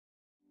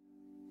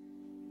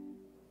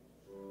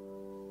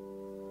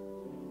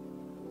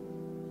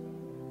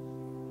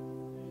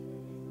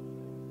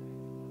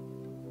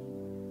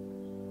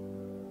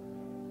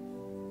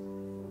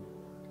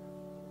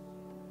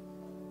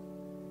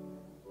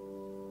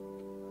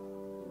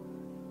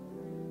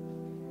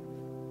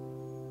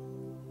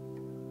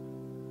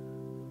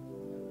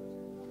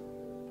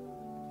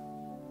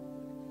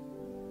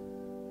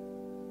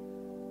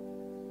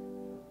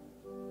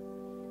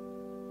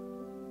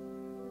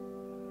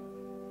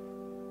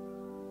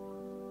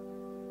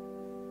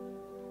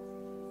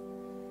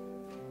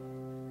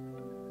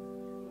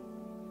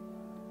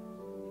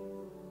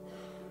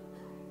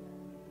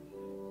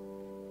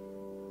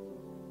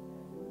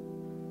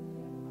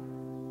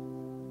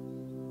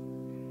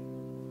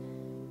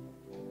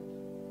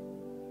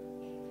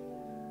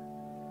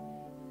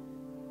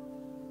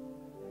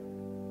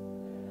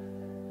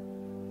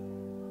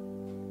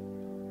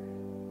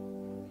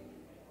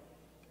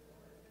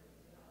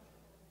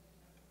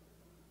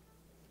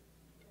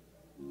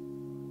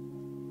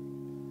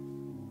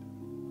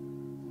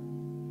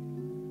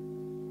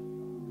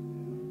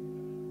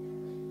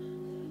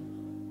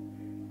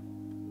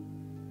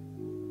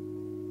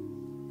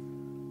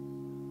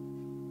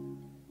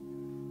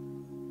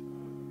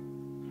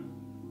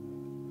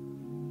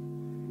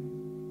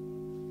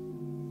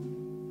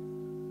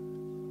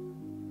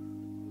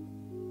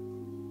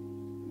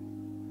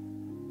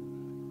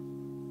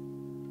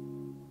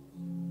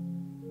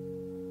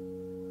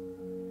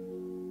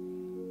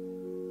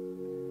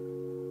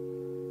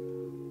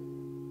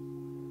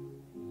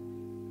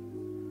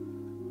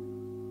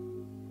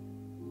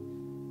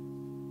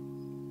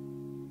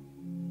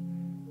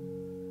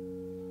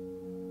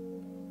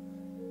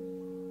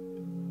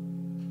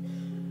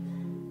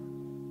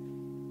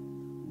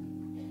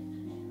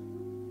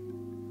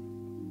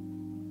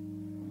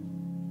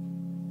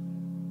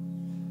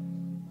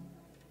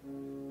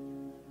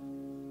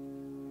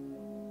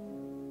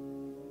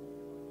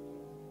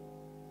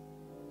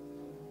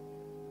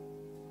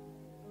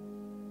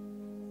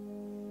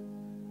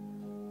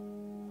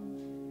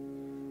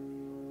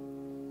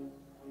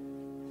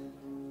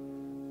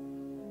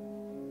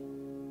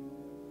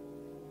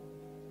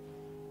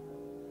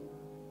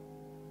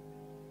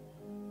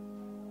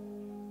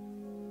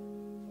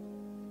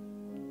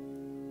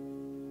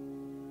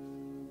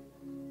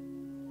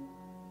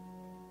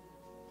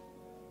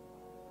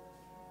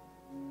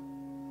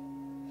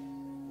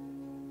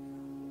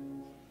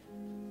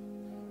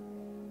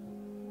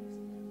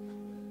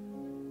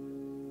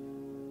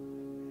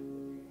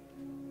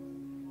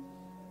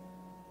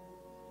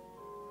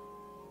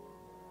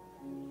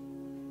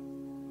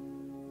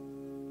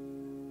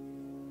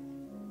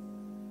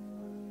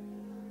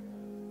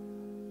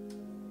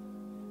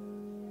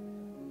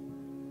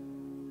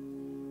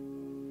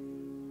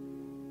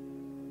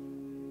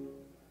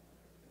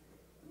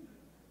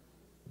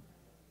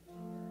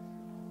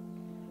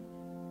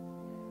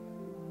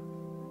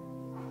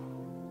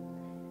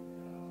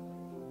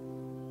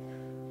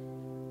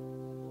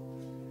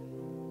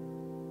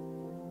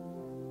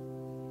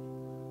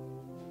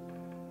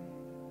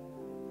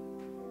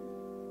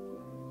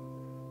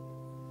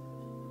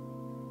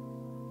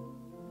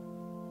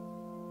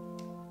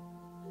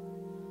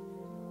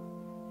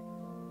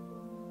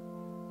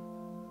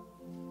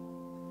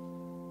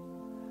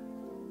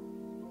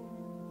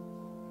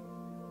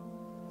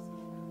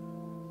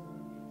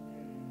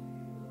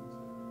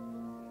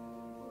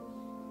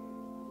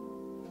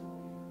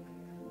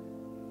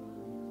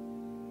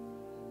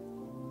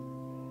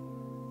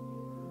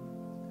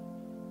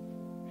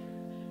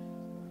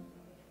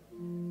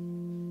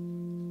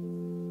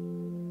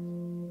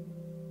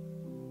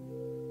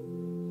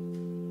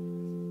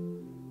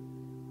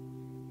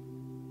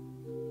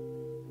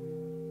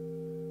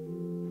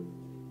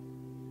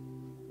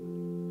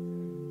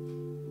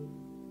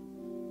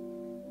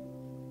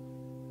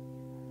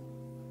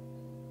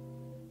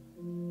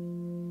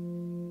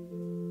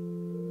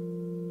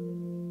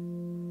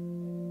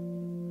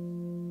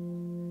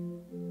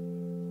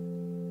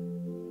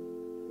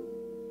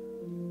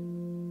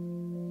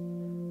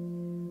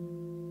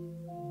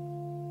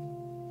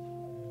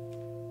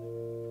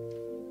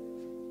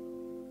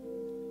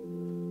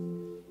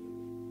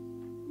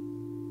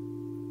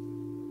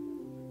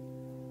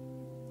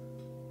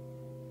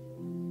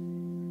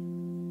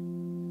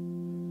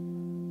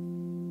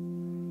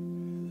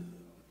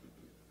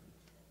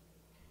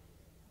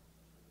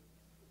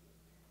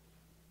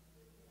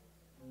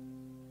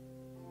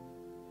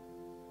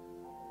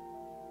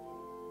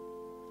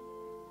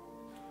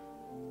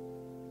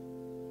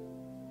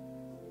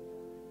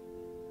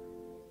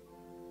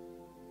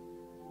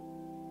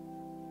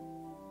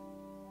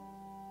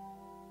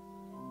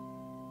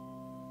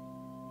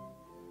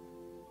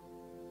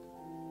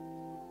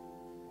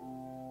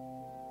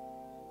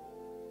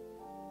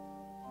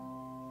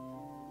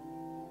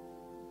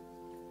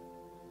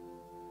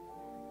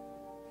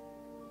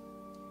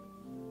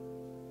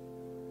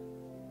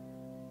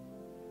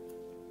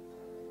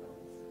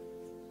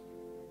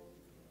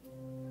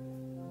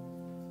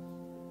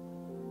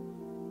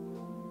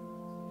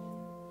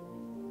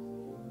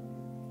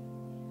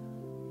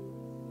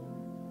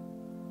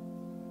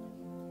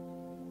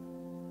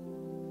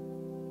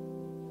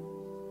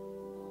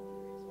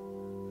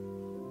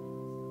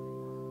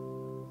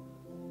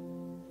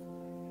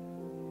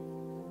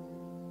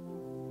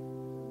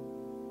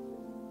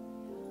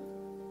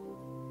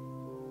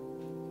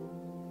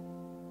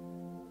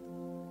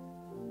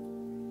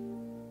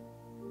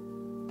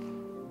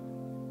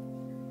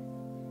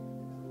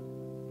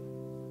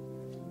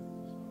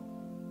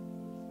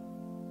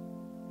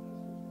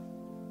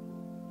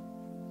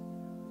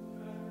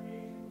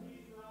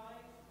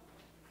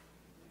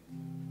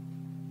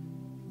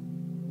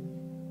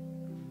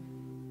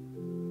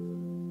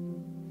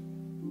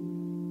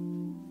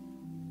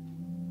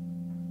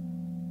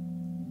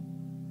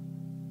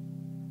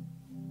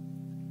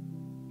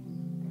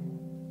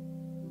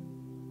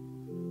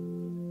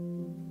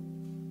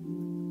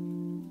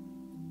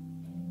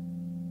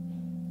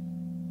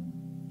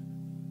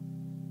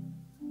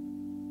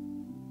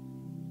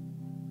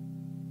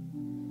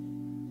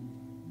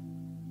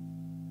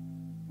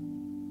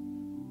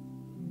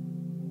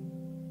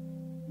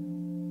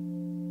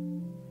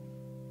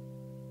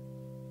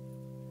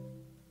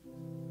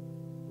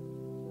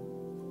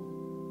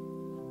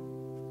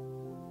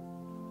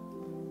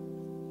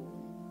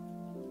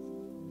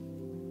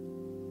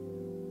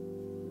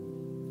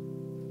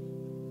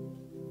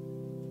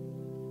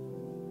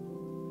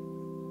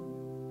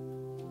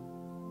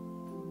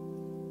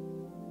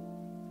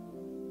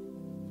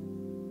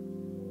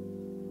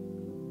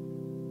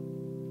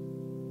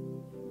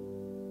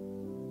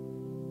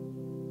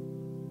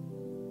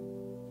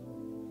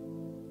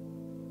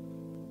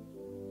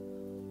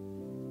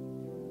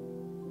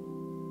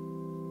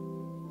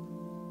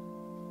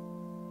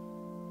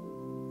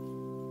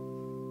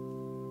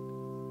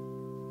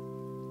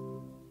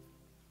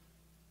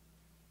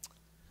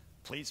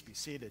Please be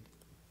seated.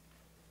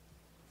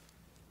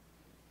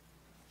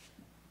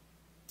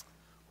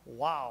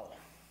 Wow.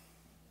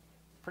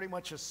 Pretty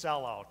much a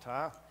sellout,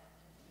 huh?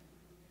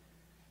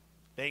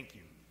 Thank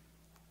you.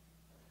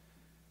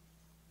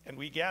 And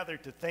we gather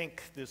to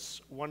thank this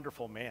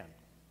wonderful man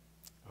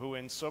who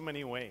in so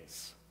many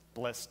ways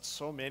blessed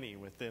so many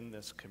within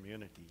this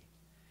community.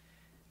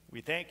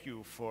 We thank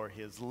you for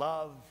his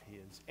love,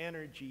 his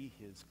energy,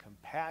 his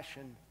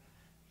compassion,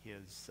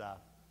 his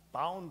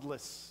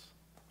boundless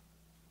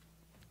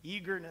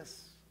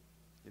eagerness,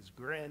 his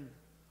grin,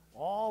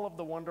 all of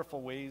the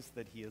wonderful ways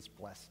that he has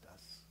blessed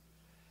us.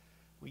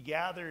 We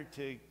gather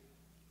to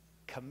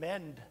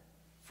commend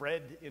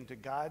Fred into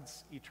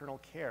God's eternal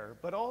care,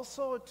 but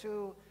also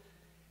to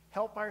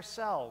help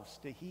ourselves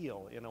to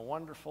heal in a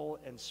wonderful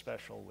and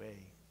special way.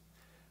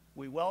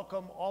 We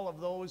welcome all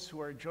of those who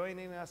are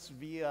joining us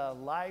via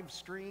live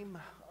stream.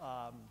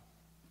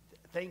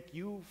 Thank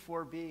you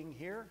for being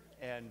here,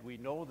 and we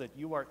know that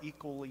you are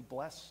equally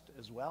blessed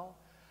as well.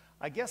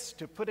 I guess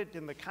to put it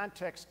in the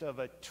context of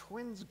a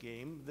Twins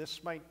game,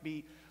 this might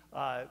be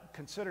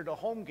considered a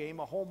home game,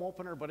 a home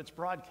opener, but it's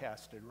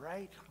broadcasted,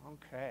 right?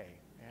 Okay,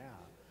 yeah.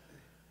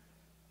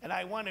 And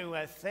I want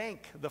to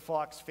thank the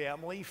Fawkes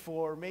family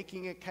for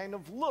making it kind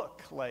of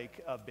look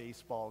like a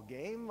baseball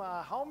game.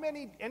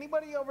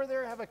 Anybody over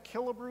there have a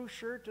Killebrew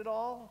shirt at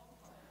all?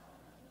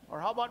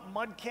 Or how about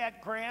Mudcat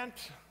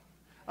Grant?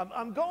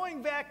 I'm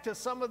going back to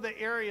some of the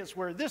areas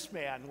where this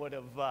man would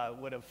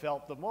have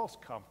felt the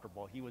most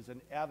comfortable. He was an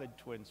avid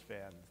Twins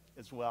fan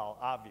as well,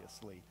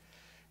 obviously.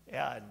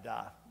 And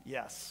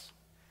yes,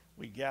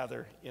 we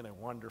gather in a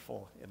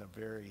wonderful, in a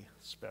very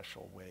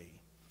special way.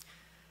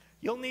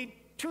 You'll need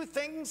two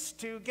things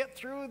to get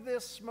through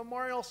this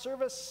memorial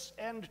service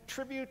and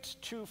tribute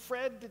to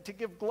Fred, to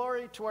give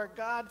glory to our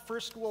God.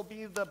 First will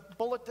be the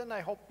bulletin.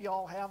 I hope you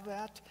all have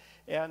that.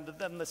 And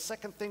then the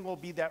second thing will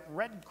be that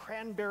red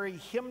cranberry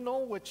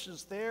hymnal, which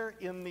is there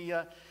in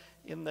the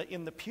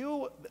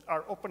pew.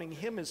 Our opening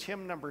hymn is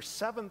hymn number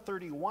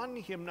 731.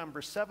 Hymn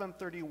number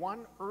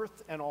 731,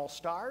 Earth and All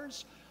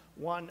Stars,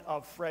 one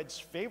of Fred's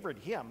favorite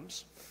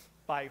hymns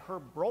by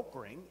Herb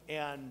Brokering.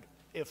 And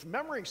if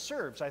memory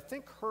serves, I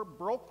think Herb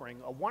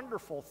Brokering, a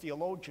wonderful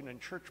theologian and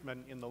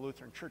churchman in the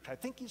Lutheran Church, I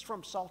think he's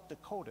from South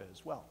Dakota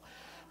as well.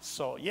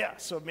 So yeah,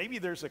 so maybe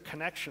there's a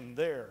connection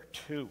there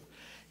too,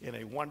 in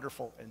a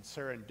wonderful and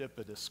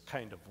serendipitous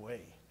kind of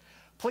way.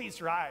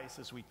 Please rise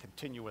as we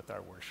continue with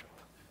our worship.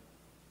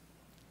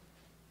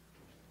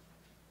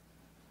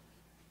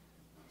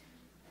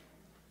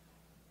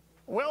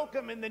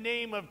 Welcome in the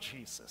name of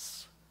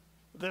Jesus,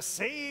 the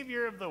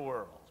Savior of the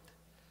world.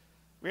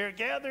 We are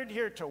gathered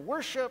here to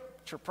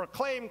worship, to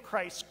proclaim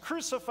Christ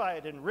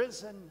crucified and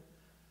risen,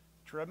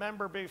 to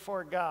remember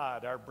before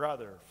God our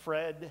brother,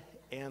 Fred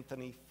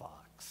Anthony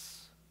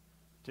Fawkes,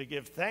 to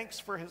give thanks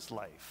for his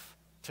life,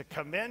 to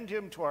commend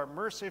him to our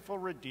merciful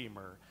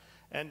Redeemer,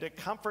 and to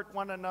comfort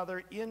one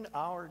another in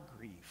our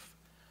grief.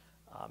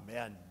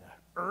 Amen.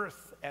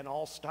 Earth and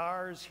All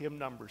Stars, hymn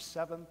number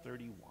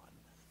 731.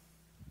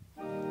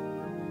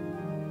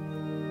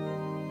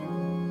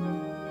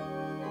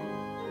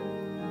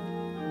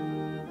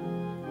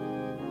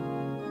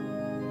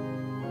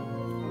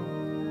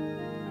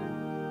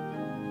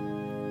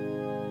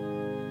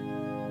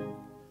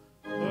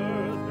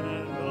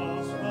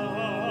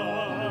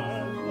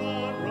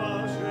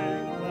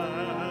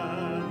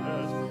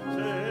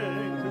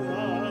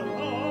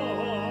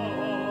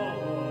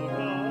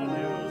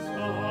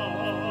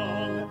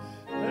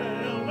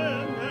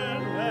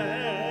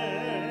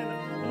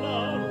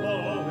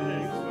 Love,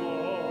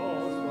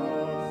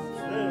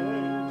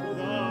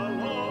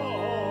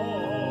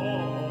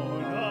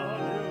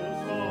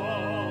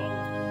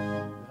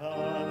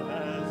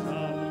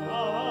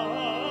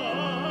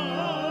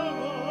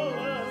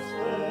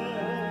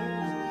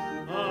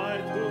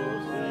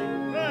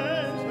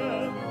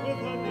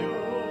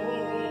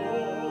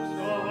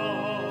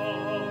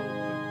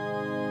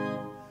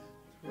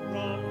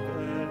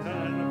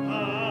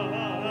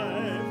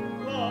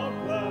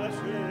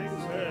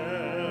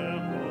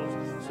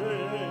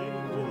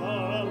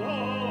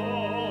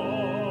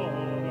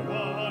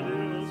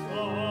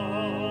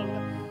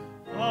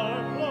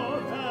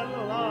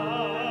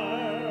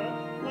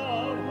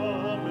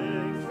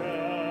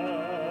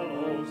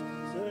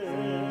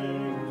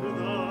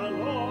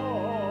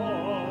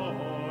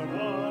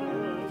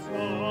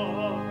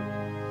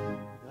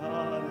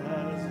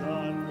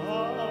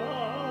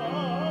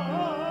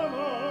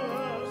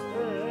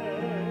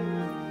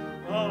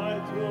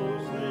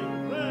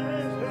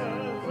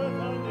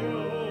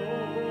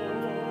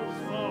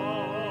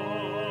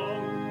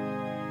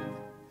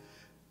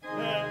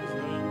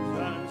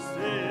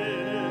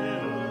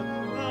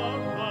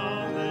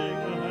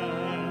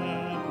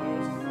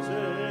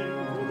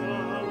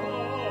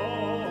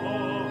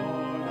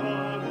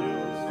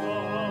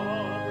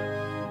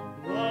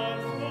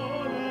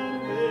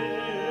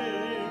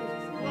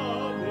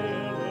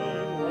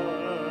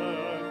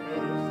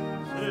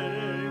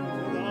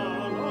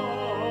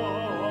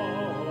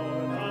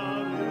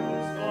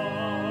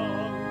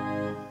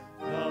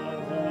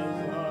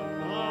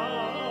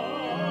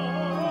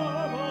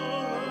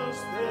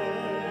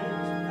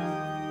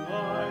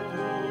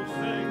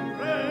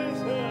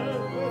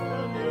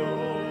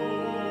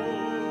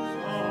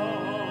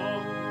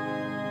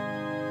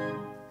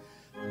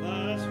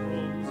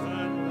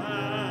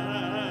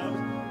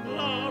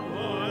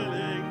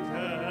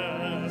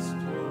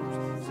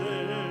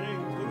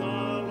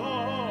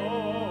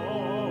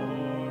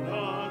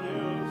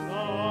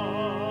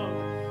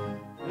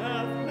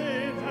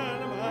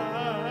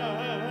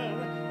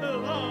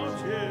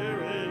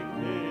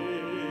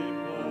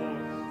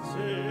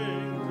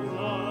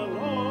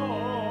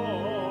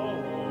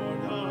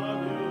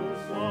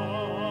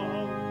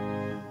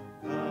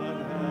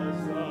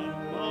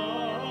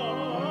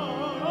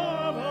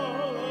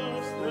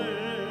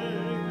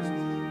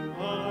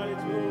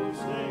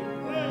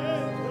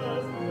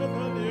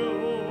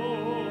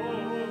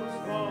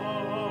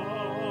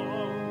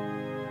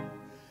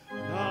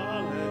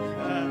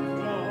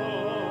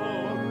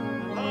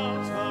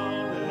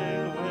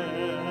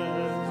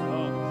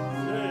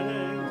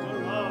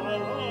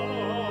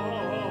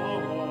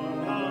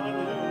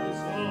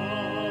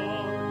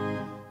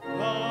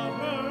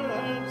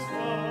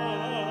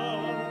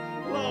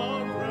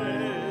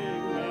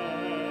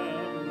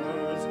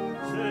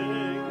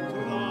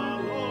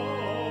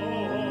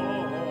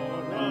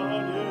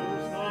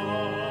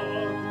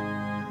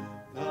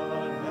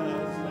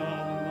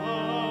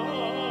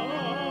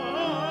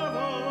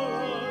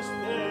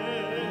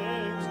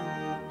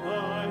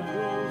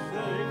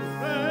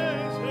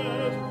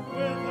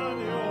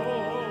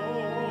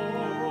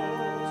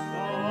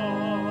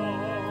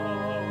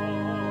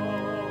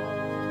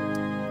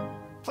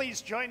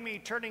 please join me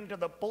turning to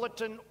the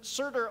bulletin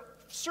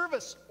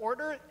service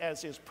order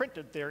as is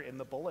printed there in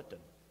the bulletin.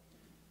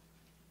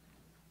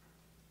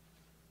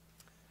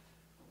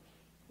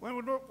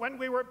 When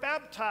we were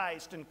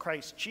baptized in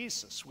Christ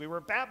Jesus, we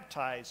were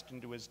baptized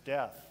into his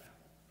death.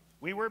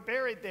 We were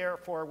buried,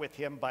 therefore, with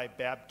him by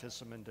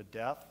baptism into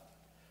death,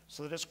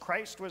 so that as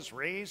Christ was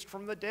raised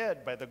from the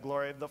dead by the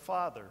glory of the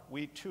Father,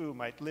 we too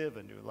might live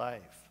a new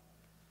life.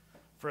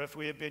 For if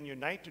we have been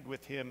united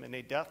with him in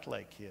a death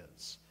like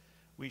his,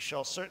 we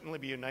shall certainly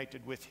be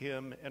united with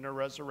him in a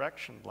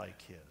resurrection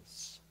like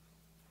his.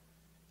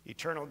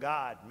 Eternal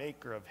God,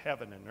 maker of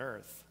heaven and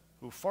earth,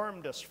 who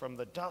formed us from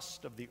the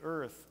dust of the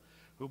earth,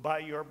 who by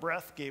your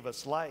breath gave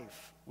us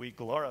life, we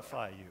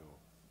glorify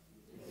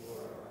you.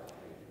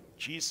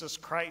 Jesus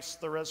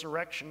Christ, the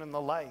resurrection and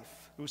the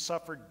life, who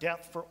suffered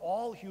death for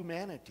all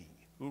humanity,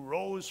 who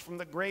rose from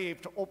the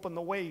grave to open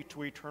the way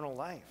to eternal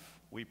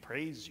life, we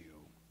praise you.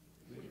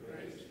 We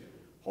praise you.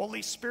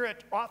 Holy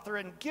Spirit, author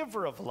and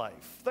giver of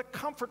life, the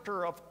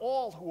comforter of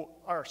all who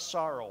are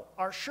sorrow,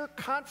 our sure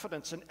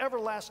confidence and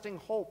everlasting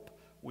hope,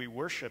 we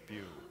worship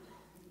you.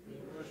 We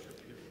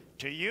worship you.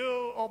 To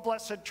you, O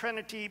blessed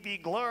Trinity, be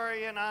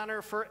glory and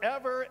honor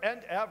forever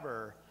and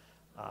ever.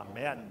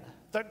 Amen.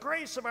 The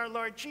grace of our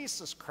Lord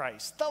Jesus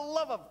Christ, the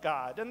love of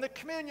God, and the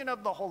communion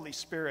of the Holy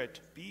Spirit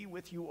be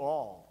with you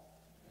all.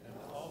 And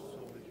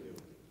also with you.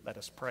 Let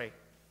us pray.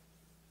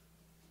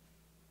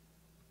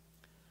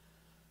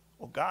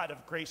 O God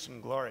of grace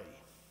and glory,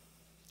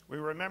 we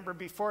remember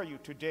before you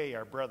today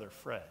our brother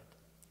Fred.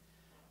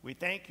 We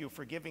thank you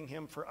for giving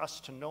him for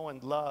us to know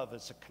and love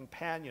as a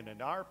companion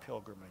in our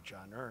pilgrimage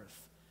on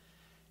earth.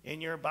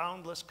 In your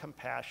boundless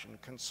compassion,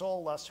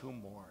 console us who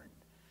mourn.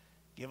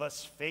 Give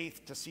us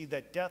faith to see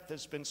that death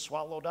has been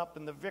swallowed up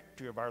in the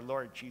victory of our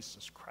Lord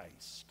Jesus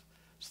Christ,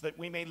 so that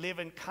we may live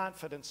in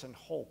confidence and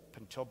hope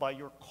until by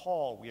your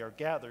call we are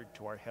gathered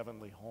to our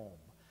heavenly home,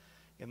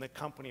 in the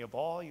company of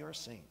all your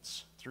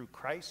saints, through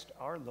Christ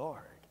our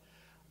Lord.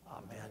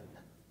 Amen.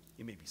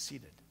 You may be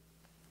seated.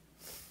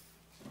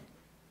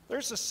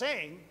 There's a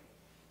saying,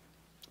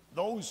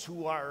 those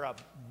who are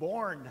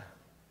born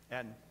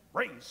and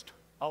raised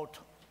out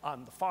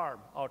on the farm,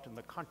 out in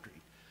the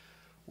country,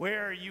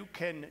 where you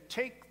can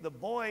take the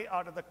boy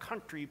out of the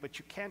country, but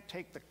you can't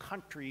take the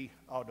country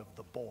out of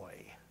the boy.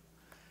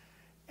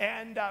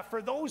 And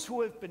for those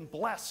who have been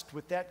blessed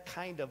with that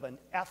kind of an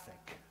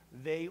ethic,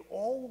 they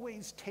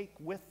always take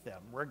with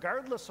them,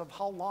 regardless of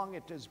how long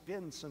it has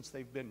been since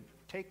they've been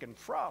taken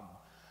from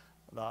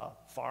the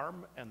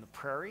farm and the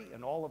prairie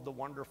and all of the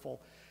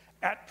wonderful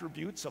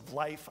attributes of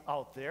life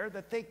out there,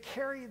 that they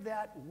carry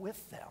that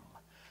with them.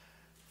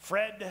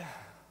 Fred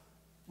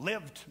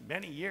lived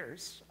many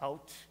years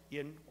out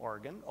in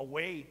Oregon,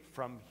 away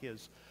from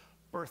his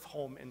birth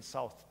home in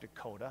South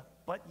Dakota,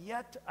 but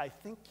yet I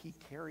think he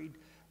carried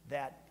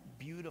that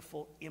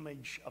beautiful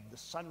image of the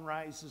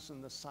sunrises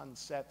and the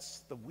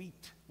sunsets, the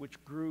wheat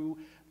which grew,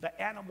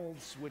 the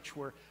animals which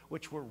were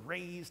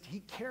raised.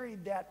 He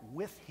carried that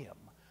with him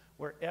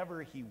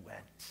wherever he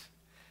went.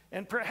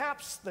 And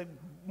perhaps the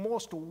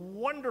most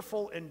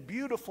wonderful and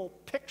beautiful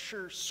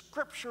picture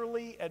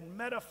scripturally and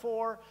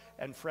metaphor,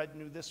 and Fred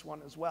knew this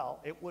one as well,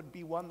 it would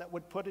be one that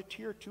would put a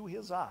tear to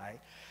his eye,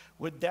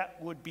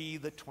 that would be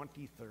the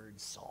 23rd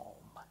Psalm.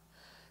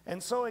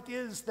 And so it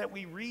is that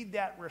we read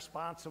that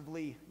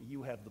responsively.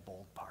 You have the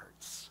bold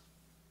parts.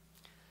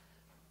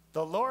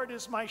 The Lord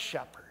is my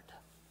shepherd.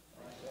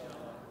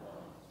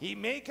 He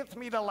maketh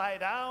me to lie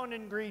down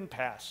in green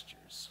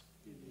pastures.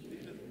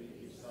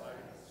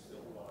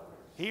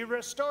 He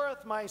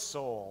restoreth my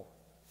soul.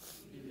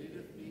 He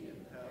leadeth me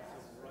in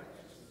paths of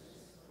righteousness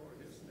for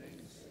his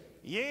name's sake.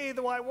 Yea,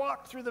 though I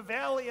walk through the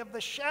valley of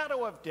the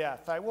shadow of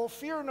death, I will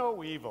fear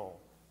no evil.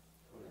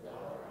 For thou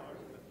art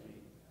with me,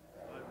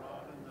 thy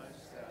rod and thy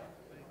staff,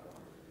 they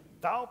comfort me.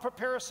 Thou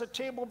preparest a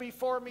table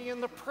before me in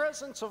the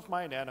presence of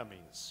mine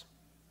enemies.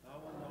 Thou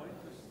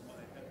anointest my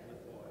head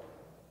with oil,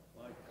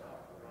 my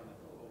cup runneth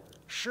over.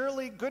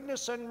 Surely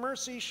goodness and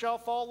mercy shall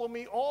follow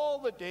me all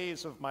the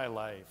days of my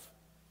life.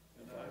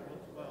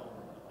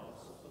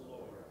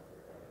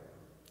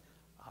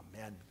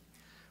 Amen.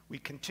 We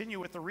continue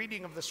with the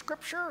reading of the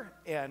scripture,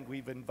 and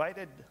we've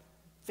invited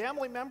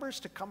family members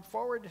to come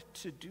forward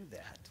to do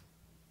that.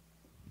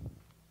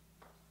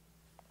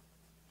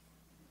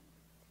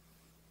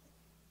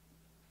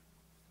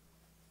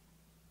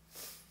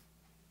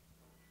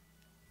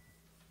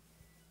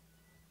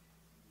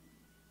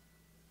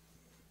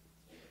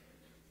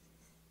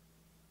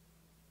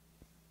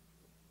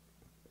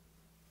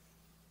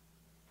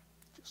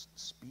 Just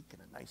speak in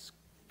a nice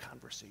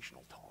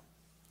conversational tone.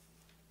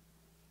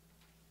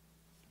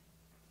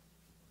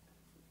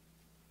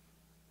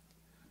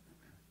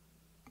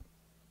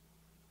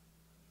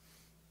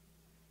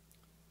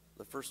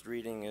 The first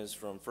reading is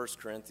from 1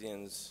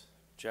 Corinthians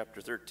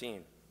chapter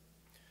 13.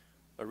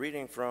 A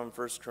reading from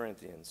 1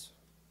 Corinthians.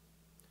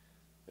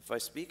 If I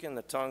speak in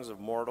the tongues of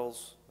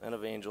mortals and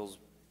of angels,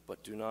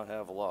 but do not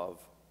have love,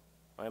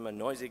 I am a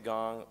noisy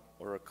gong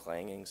or a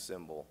clanging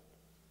cymbal.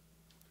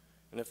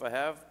 And if I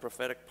have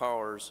prophetic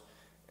powers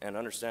and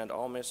understand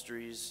all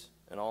mysteries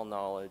and all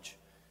knowledge,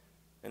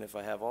 and if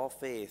I have all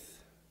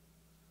faith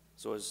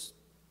so as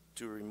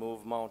to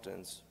remove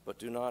mountains, but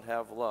do not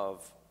have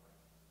love,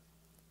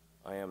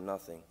 I am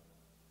nothing.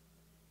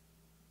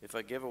 If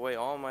I give away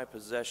all my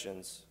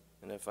possessions,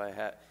 and if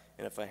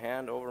I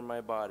hand over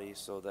my body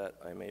so that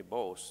I may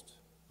boast,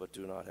 but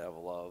do not have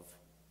love,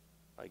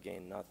 I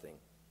gain nothing.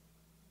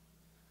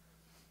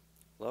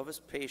 Love is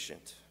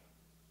patient.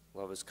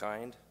 Love is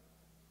kind.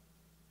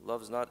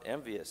 Love is not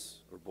envious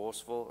or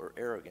boastful or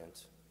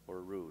arrogant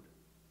or rude.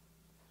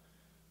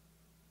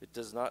 It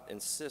does not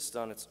insist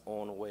on its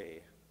own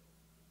way.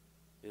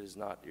 It is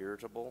not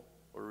irritable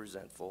or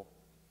resentful.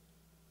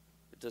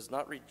 It does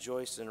not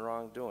rejoice in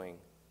wrongdoing,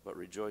 but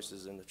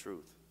rejoices in the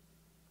truth.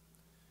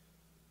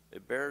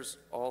 It bears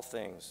all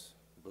things,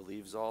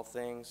 believes all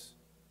things,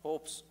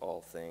 hopes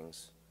all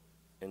things,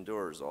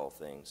 endures all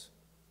things.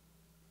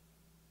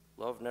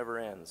 Love never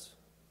ends.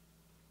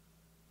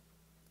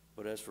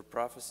 But as for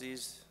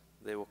prophecies,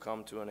 they will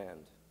come to an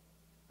end.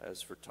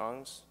 As for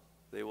tongues,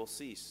 they will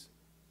cease.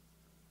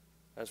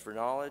 As for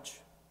knowledge,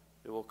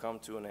 it will come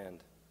to an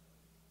end.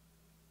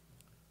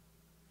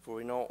 For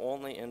we know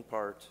only in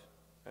part,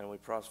 and we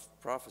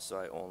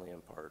prophesy only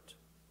in part.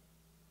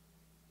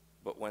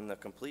 But when the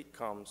complete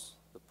comes,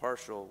 the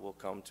partial will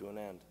come to an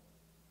end.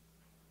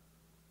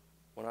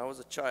 When I was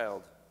a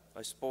child,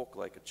 I spoke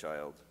like a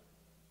child.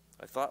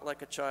 I thought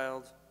like a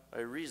child. I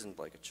reasoned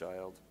like a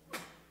child.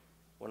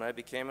 When I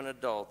became an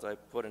adult, I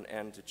put an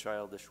end to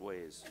childish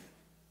ways.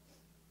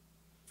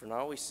 For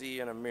now we see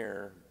in a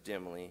mirror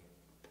dimly,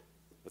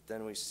 but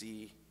then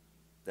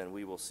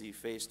we will see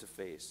face to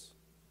face.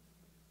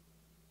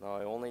 Now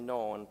I only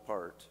know in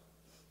part,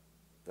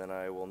 then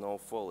I will know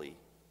fully,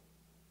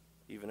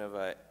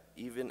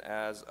 even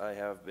as I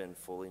have been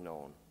fully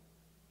known.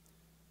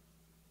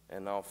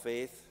 And now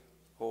faith,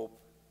 hope,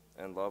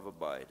 and love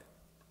abide,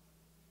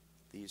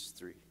 these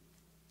three.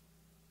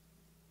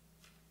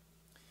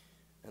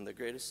 And the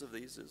greatest of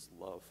these is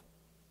love.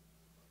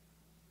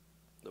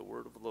 The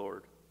word of the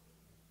Lord.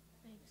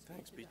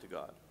 Thanks be to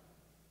God.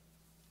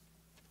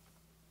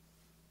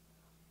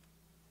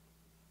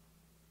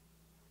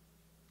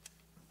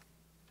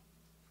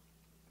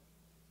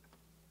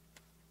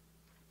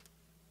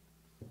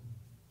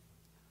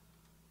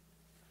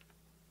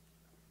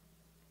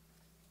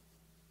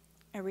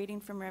 A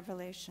reading from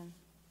Revelation.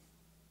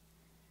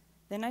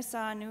 Then I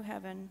saw a new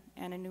heaven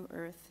and a new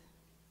earth,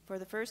 for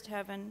the first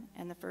heaven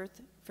and the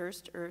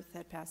first earth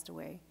had passed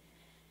away,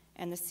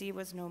 and the sea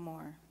was no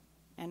more.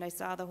 And I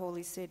saw the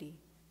holy city,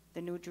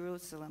 the new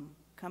Jerusalem,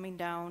 coming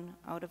down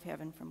out of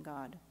heaven from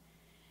God,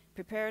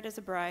 prepared as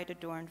a bride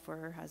adorned for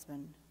her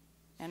husband.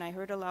 And I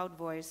heard a loud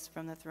voice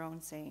from the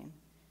throne saying,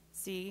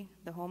 "See,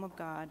 the home of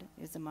God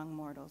is among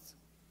mortals.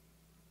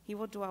 He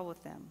will dwell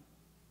with them.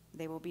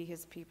 They will be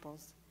his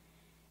peoples.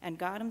 And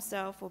God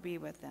himself will be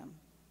with them.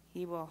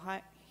 He will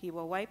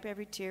wipe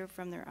every tear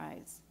from their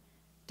eyes.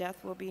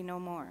 Death will be no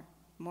more.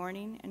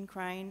 Mourning and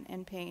crying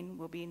and pain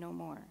will be no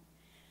more.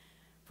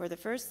 For the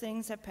first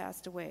things have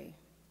passed away."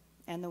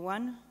 And the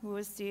one who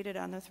was seated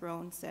on the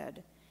throne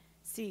said,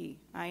 "See,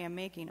 I am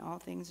making all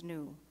things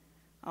new."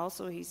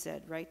 Also he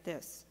said, "Write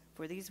this,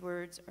 for these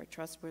words are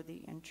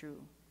trustworthy and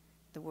true."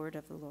 The word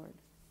of the Lord.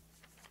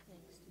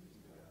 Thanks be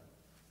to God.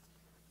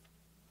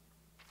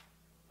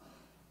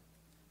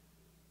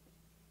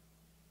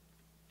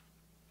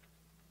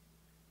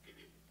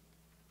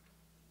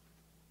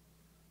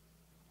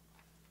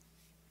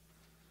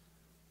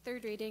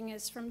 Third reading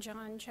is from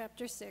John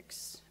chapter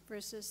 6,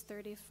 verses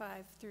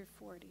 35 through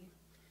 40.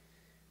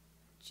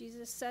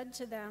 Jesus said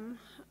to them,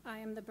 "I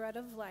am the bread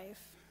of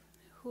life.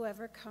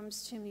 Whoever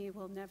comes to me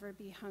will never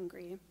be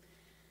hungry,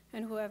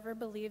 and whoever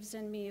believes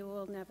in me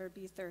will never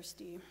be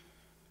thirsty.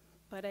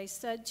 But I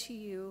said to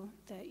you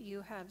that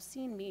you have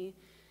seen me,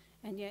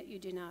 and yet you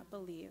do not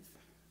believe.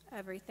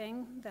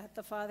 Everything that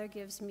the Father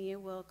gives me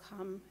will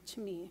come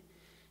to me,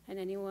 and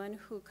anyone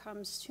who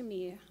comes to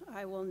me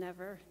I will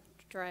never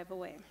drive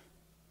away.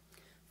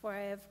 For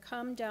I have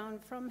come down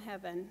from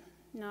heaven,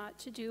 not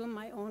to do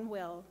my own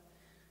will,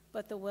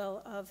 but the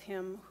will of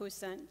him who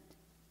sent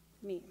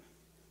me.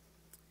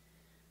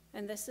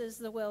 And this is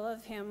the will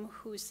of him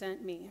who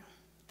sent me,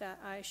 that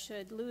I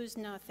should lose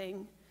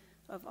nothing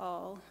of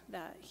all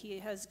that he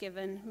has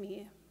given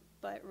me,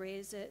 but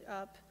raise it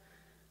up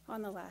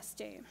on the last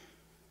day.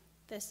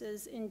 This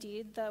is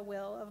indeed the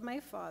will of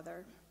my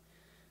Father,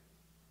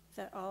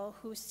 that all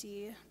who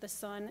see the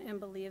Son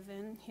and believe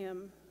in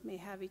him may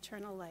have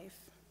eternal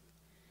life,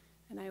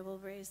 and I will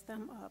raise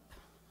them up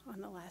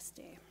on the last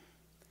day."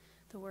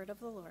 The word of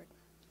the Lord.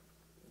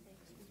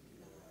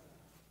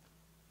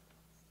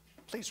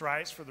 Please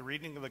rise for the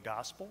reading of the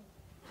gospel.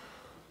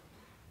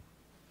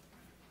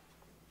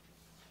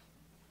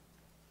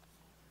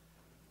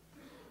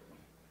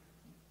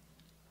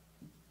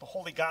 The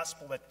Holy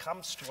Gospel that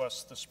comes to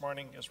us this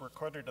morning is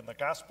recorded in the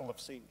Gospel of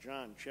St.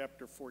 John,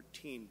 chapter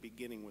 14,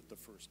 beginning with the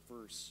first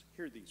verse.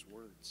 Hear these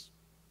words.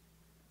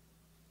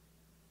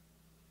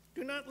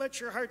 "Do not let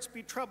your hearts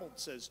be troubled,"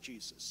 says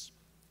Jesus.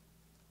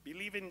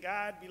 "Believe in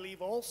God,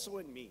 believe also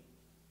in me.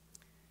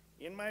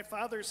 In my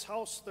Father's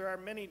house there are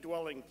many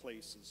dwelling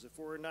places. If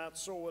it were not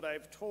so, would I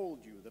have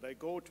told you that I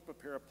go to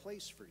prepare a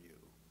place for you?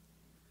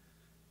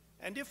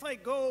 And if I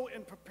go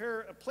and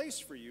prepare a place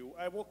for you,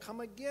 I will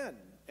come again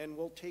and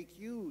will take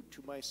you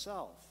to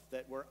myself,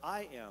 that where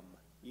I am,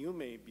 you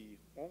may be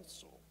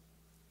also.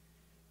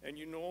 And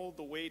you know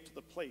the way to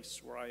the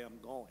place where I am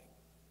going.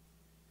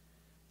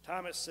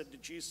 Thomas said to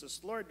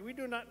Jesus, Lord, we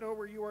do not know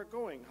where you are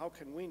going. How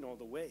can we know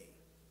the way?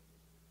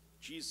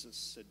 Jesus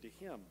said to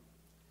him,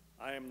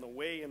 I am the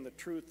way and the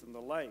truth and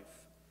the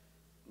life.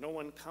 No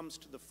one comes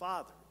to the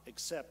Father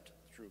except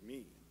through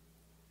me.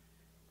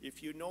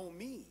 If you know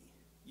me,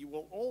 you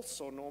will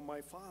also know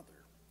my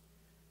Father.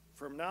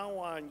 From now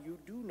on, you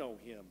do know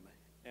him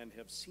and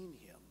have seen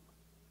him.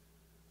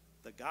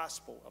 The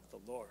gospel of the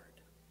Lord.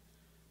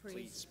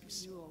 Praise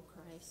you, O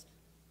Christ.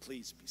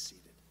 Please be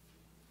seated.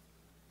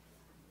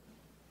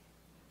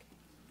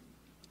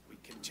 We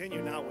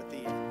continue now with the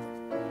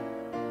anthem.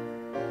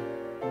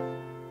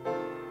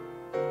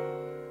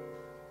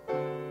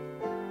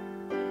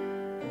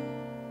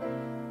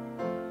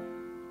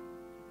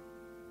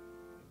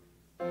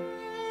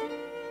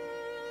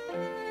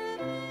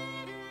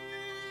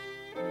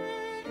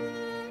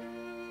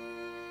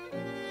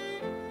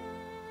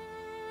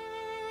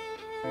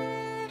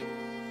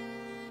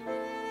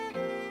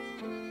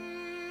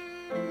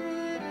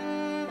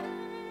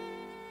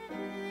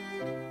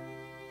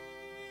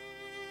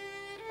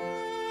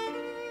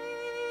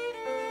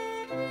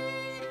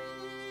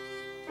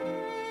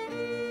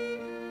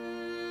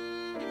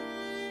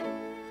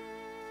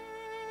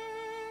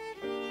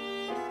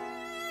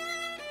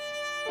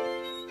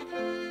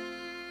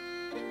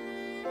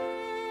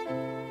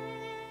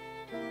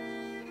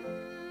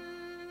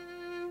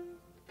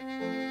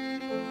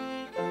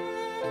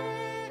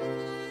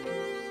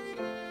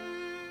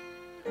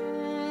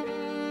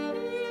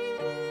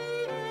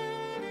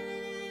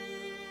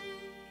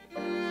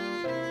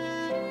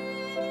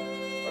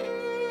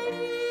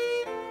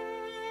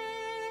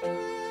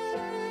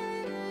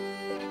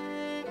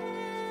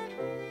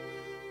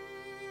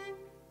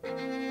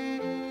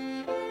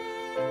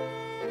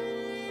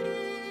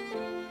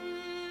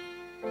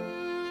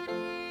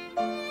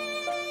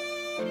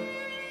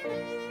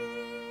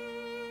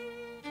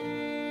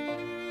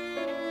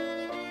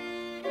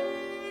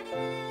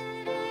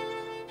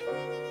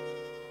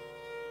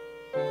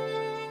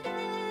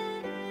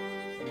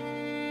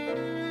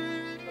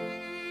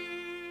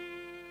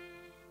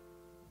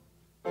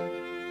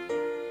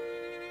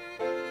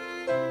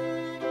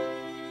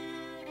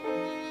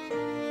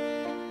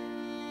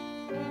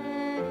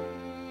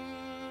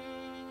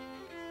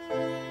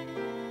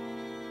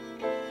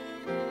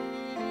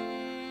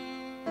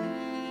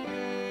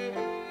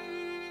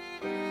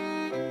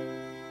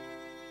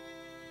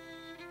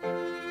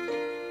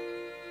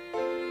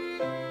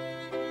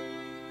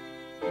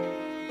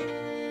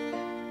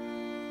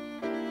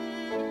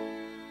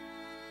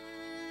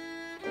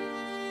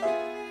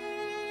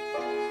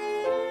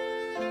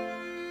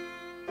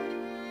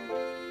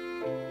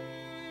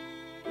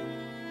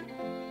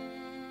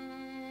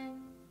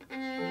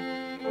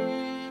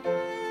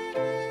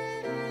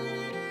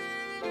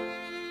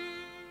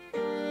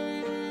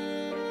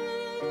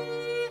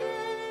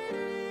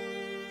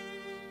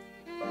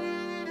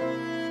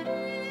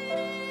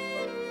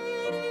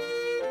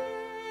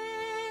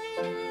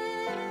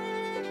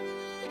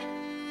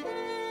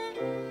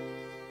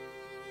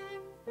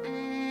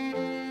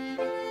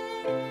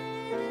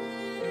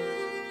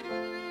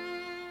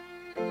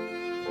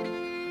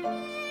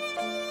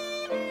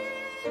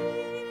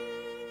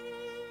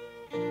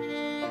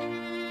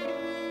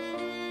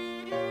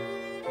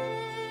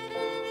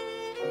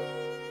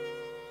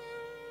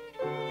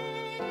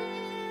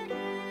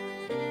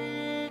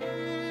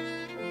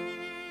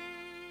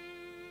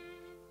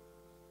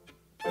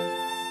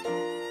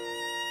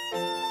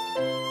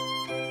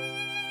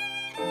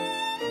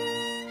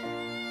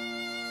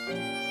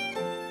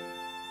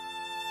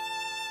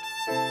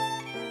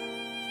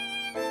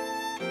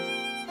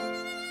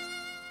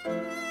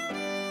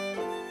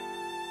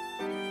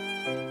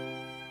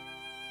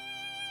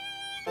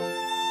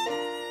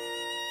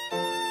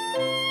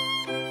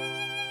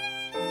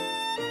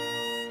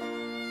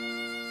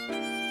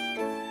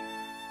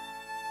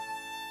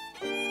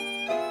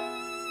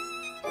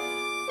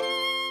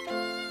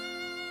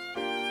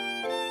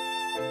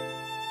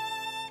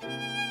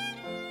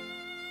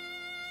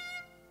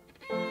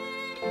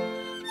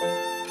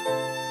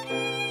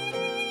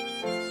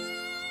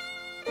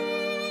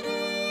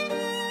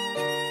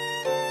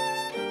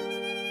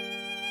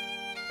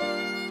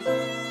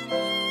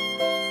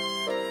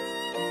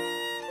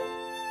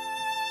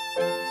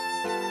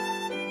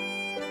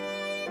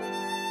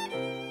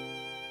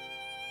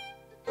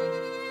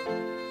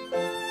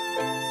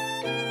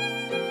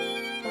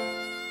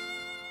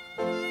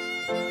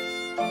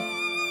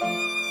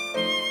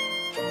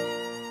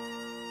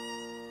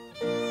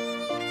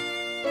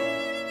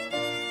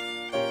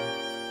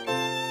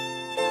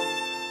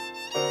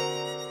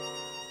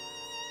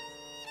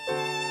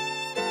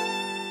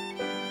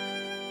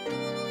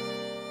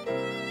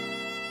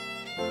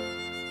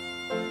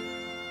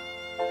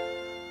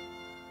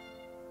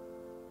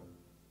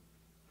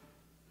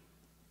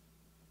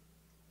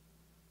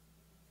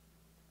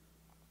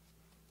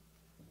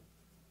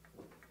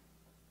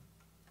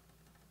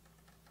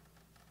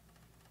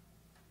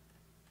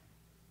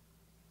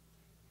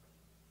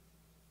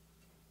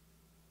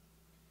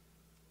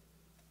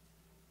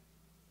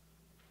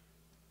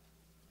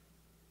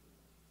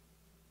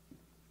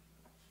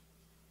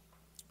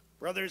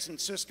 Brothers and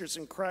sisters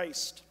in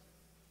Christ,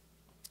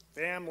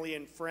 family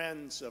and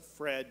friends of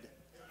Fred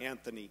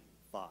Anthony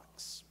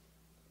Fawkes,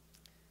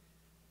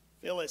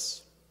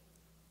 Phyllis,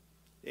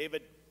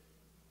 David,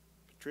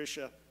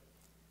 Patricia,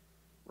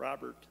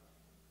 Robert,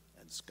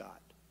 and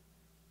Scott.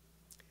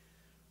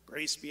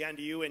 Grace be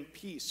unto you and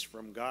peace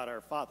from God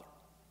our Father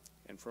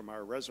and from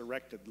our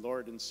resurrected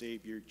Lord and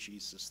Savior,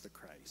 Jesus the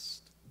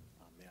Christ.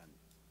 Amen.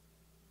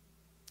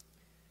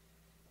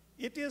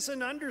 It is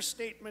an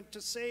understatement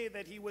to say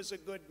that he was a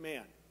good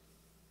man.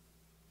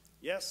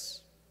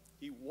 Yes,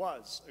 he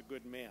was a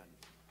good man.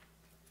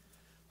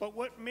 But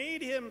what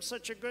made him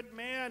such a good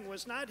man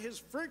was not his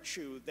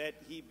virtue that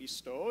he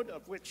bestowed,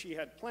 of which he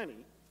had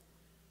plenty,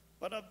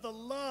 but of the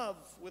love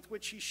with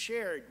which he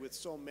shared with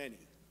so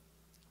many.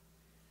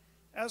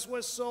 As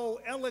was so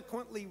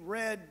eloquently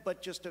read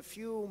but just a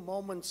few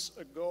moments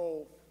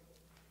ago,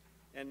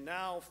 and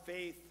now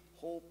faith,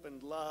 hope,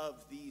 and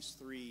love, these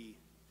three,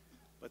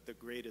 but the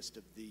greatest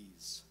of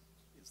these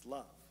is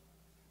love.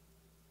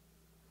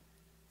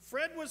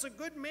 Fred was a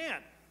good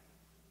man,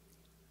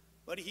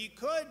 but he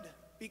could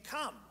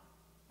become,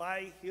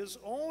 by his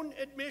own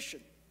admission,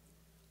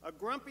 a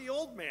grumpy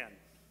old man,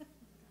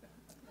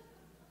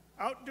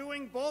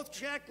 outdoing both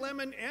Jack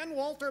Lemmon and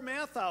Walter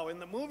Matthau in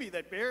the movie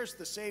that bears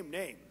the same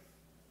name.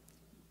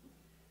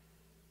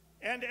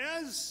 And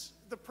as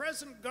the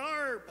present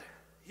garb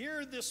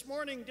here this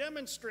morning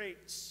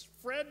demonstrates,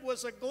 Fred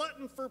was a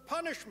glutton for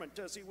punishment,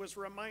 as he was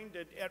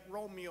reminded at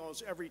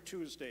Romeo's every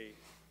Tuesday,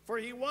 for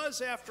he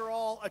was, after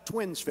all, a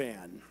Twins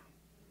fan.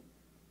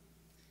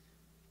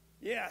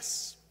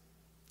 Yes,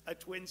 a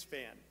Twins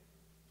fan.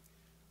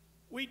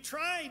 We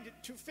tried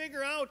to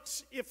figure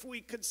out if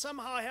we could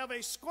somehow have a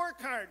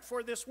scorecard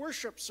for this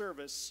worship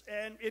service,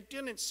 and it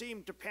didn't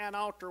seem to pan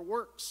out or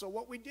work. So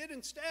what we did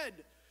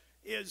instead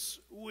is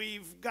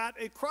we've got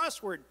a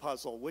crossword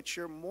puzzle, which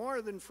you're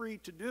more than free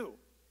to do.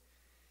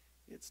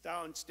 It's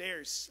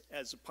downstairs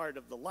as a part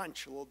of the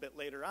lunch a little bit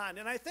later on.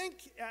 And I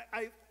think,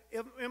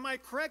 am I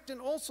correct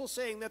in also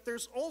saying that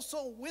there's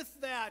also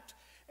with that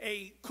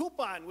a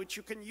coupon which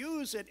you can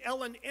use at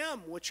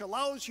L&M, which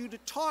allows you to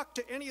talk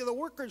to any of the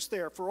workers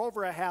there for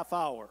over a half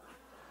hour?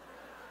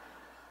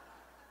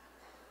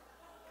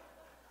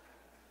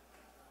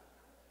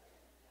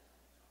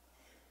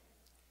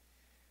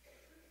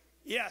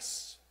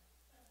 Yes,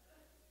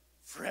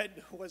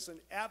 Fred was an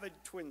avid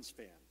Twins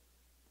fan,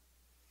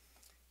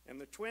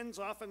 and the Twins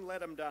often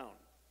let him down,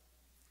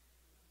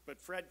 but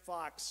Fred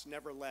Fawkes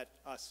never let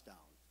us down.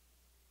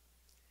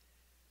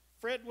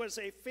 Fred was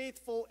a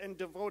faithful and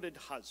devoted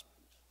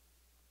husband,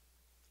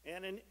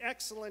 and an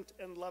excellent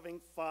and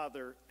loving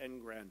father and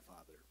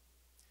grandfather.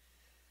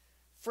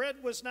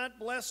 Fred was not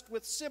blessed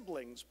with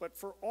siblings, but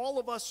for all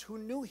of us who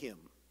knew him,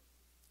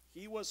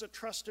 he was a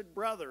trusted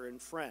brother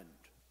and friend.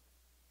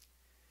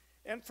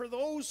 And for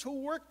those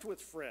who worked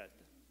with Fred,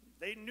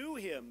 they knew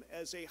him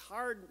as a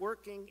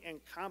hard-working and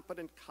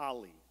competent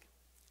colleague,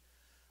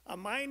 a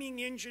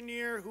mining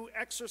engineer who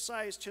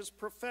exercised his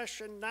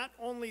profession not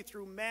only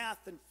through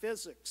math and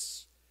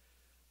physics,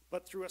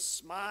 but through a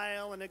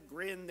smile and a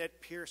grin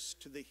that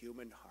pierced to the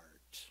human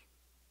heart.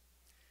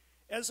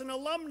 As an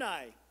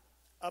alumni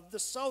of the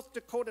South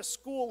Dakota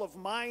School of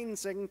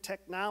Mines and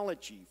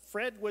Technology,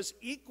 Fred was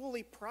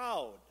equally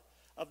proud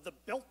of the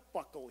belt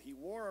buckle he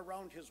wore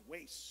around his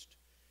waist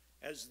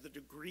as the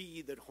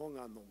degree that hung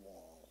on the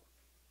wall.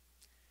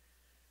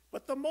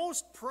 But the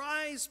most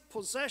prized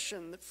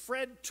possession that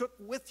Fred took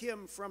with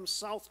him from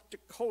South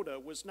Dakota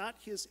was not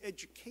his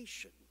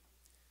education,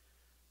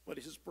 but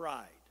his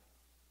bride,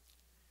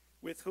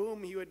 with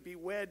whom he would be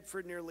wed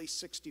for nearly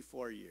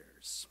 64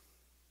 years.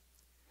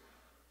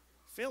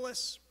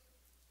 Phyllis,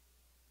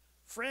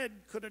 Fred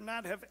could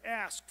not have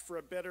asked for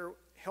a better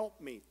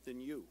helpmate than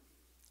you.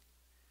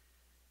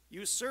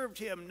 You served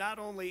him not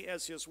only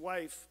as his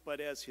wife,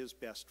 but as his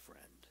best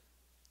friend.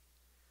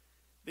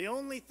 The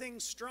only thing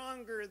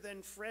stronger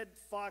than Fred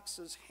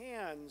Fawkes'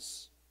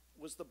 hands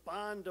was the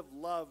bond of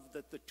love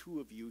that the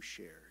two of you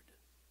shared.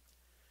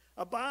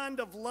 A bond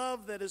of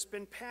love that has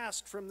been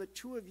passed from the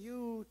two of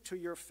you to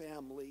your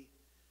family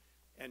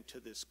and to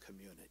this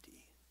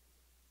community.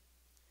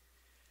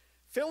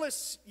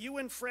 Phyllis, you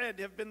and Fred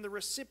have been the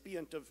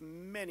recipient of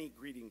many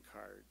greeting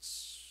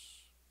cards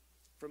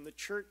from the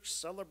church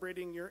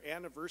celebrating your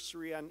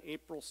anniversary on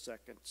April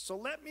 2nd. So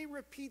let me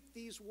repeat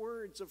these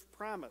words of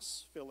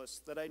promise,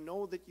 Phyllis, that I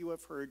know that you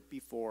have heard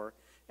before,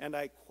 and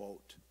I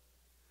quote,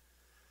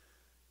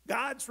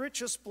 "God's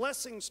richest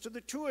blessings to the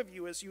two of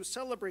you as you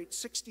celebrate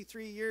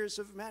 63 years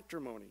of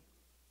matrimony.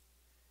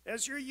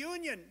 As your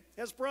union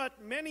has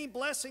brought many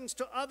blessings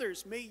to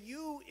others, may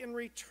you in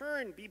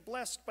return be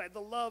blessed by the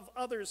love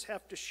others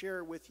have to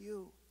share with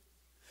you.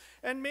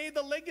 And may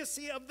the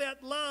legacy of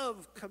that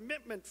love,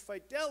 commitment,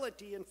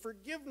 fidelity, and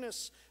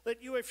forgiveness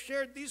that you have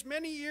shared these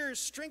many years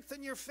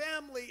strengthen your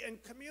family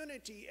and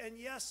community, and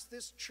yes,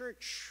 this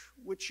church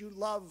which you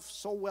love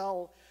so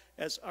well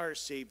as our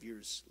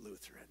Savior's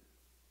Lutheran."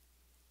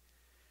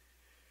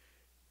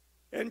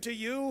 And to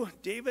you,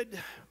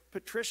 David,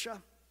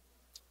 Patricia,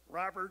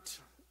 Robert,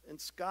 and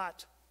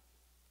Scott,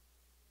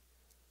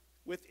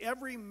 with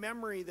every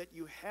memory that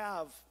you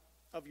have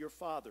of your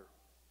father.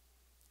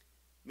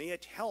 May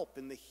it help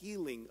in the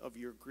healing of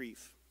your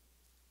grief.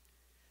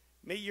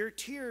 May your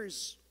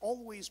tears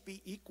always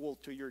be equal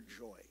to your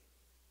joy.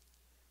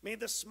 May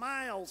the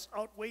smiles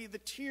outweigh the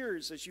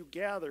tears as you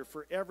gather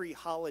for every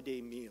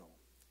holiday meal.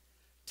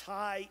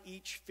 Tie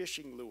each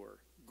fishing lure,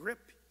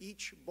 grip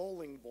each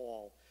bowling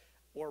ball,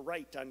 or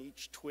write on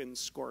each twin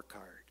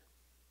scorecard.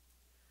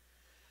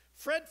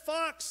 Fred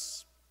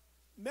Fawkes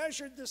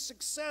measured the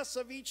success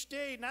of each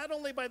day not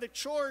only by the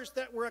chores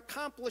that were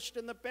accomplished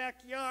in the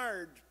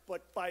backyard,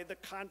 but by the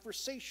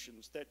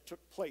conversations that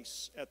took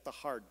place at the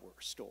hardware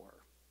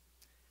store.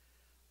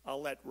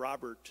 I'll let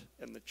Robert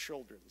and the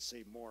children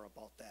say more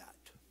about that.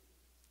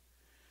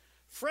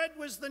 Fred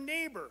was the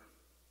neighbor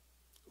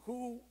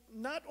who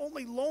not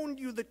only loaned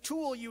you the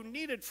tool you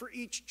needed for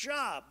each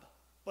job,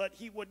 but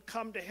he would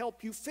come to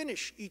help you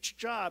finish each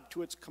job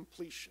to its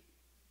completion.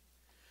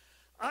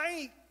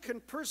 I can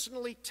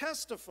personally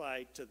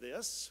testify to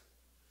this,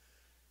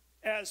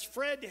 as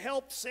Fred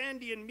helped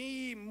Sandy and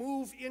me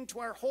move into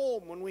our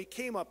home when we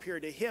came up here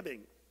to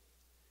Hibbing.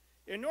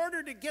 In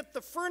order to get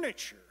the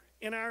furniture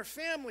in our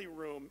family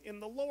room in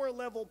the lower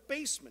level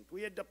basement,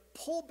 we had to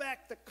pull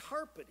back the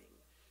carpeting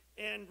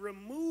and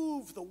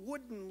remove the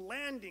wooden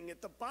landing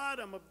at the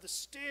bottom of the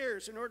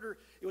stairs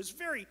it was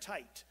very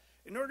tight,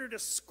 in order to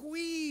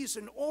squeeze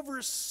an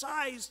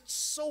oversized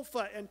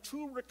sofa and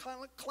two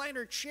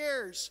recliner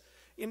chairs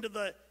into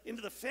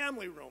the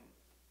family room.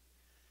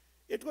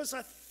 It was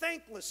a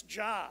thankless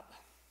job,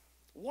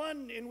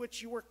 one in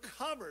which you were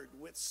covered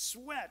with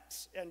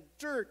sweat and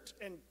dirt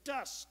and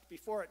dust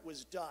before it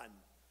was done.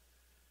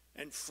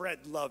 And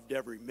Fred loved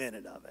every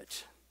minute of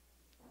it.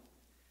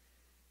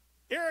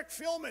 Eric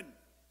Philman,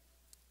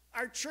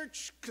 our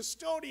church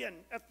custodian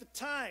at the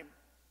time,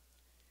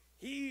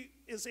 he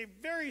is a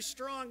very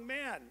strong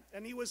man,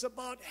 and he was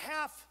about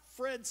half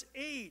Fred's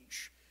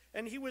age,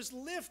 and he was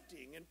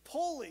lifting and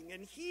pulling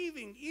and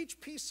heaving each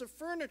piece of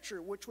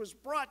furniture which was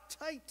brought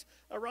tight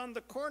around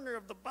the corner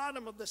of the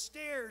bottom of the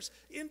stairs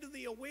into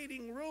the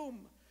awaiting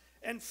room,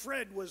 and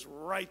Fred was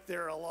right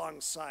there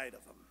alongside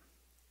of him.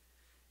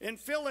 And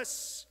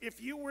Phyllis,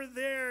 if you were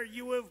there,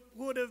 you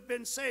would have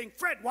been saying,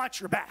 "Fred,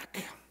 watch your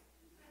back."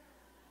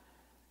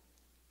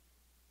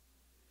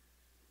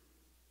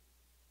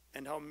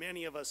 And how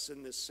many of us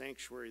in this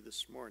sanctuary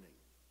this morning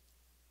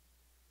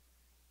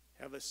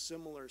have a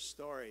similar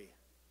story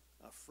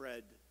of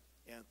Fred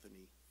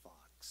Anthony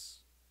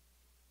Fawkes.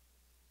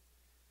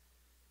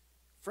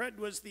 Fred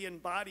was the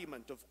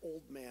embodiment of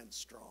old man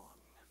strong,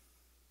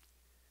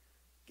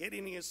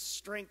 getting his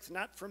strength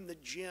not from the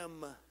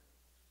gym,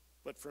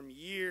 but from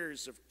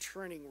years of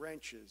turning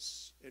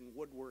wrenches and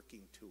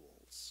woodworking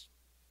tools.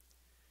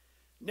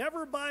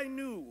 Never buy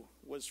new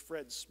was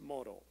Fred's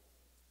motto.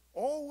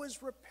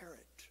 Always repair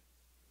it.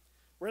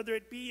 Whether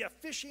it be a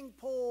fishing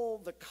pole,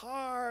 the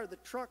car, the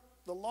truck,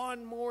 the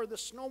lawnmower, the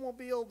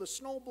snowmobile, the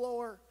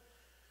snowblower.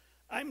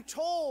 I'm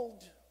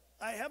told,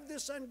 I have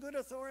this on good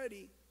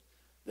authority,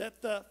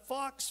 that the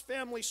Fawkes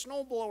family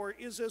snowblower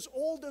is as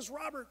old as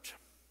Robert.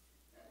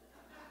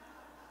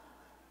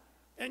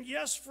 And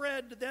yes,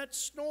 Fred, that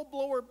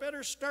snowblower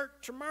better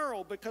start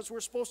tomorrow because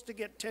we're supposed to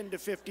get 10 to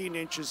 15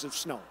 inches of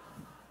snow.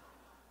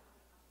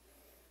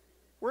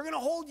 We're going to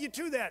hold you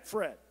to that,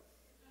 Fred.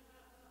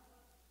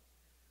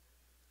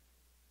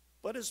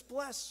 But as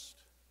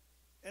blessed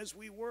as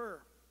we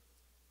were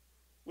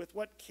with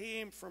what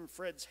came from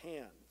Fred's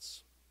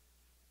hands,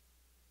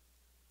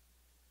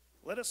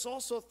 let us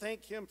also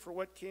thank him for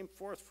what came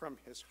forth from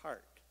his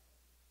heart.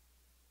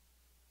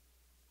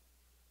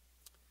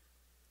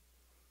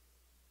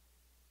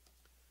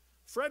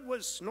 Fred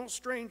was no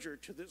stranger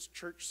to this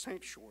church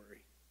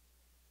sanctuary.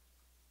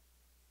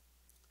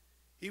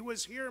 He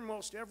was here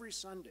most every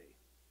Sunday.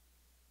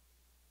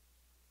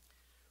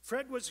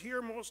 Fred was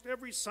here most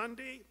every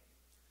Sunday,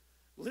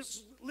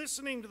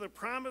 listening to the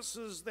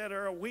promises that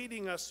are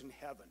awaiting us in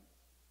heaven,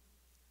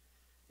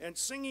 and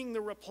singing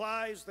the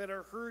replies that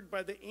are heard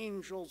by the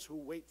angels who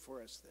wait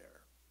for us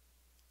there.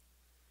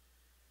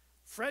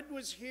 Fred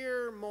was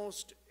here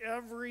most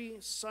every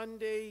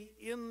Sunday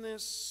in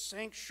this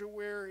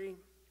sanctuary,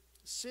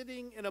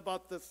 sitting in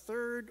about the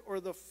third or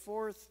the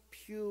fourth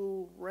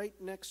pew right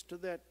next to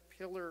that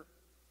pillar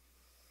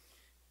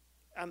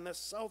on the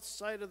south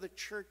side of the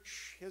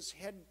church, his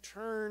head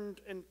turned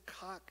and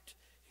cocked,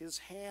 his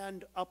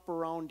hand up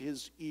around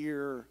his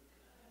ear,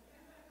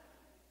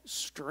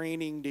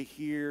 straining to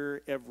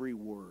hear every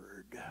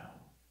word.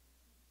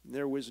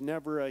 There was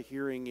never a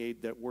hearing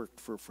aid that worked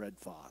for Fred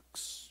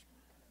Fawkes.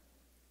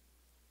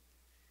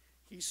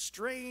 He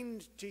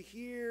strained to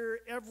hear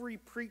every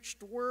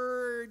preached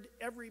word,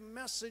 every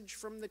message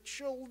from the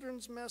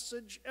children's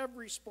message,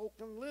 every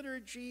spoken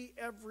liturgy,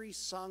 every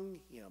sung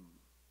hymn.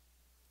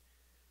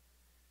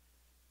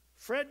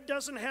 Fred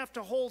doesn't have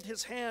to hold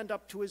his hand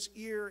up to his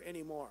ear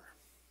anymore.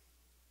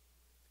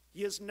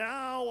 He is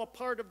now a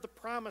part of the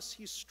promise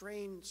he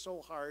strained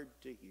so hard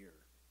to hear.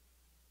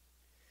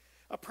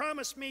 A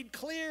promise made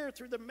clear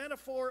through the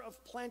metaphor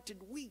of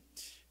planted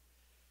wheat,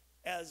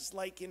 as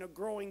like in a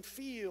growing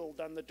field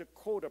on the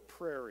Dakota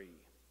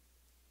prairie.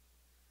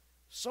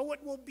 So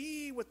it will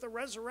be with the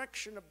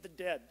resurrection of the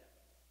dead.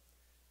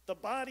 The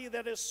body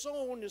that is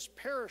sown is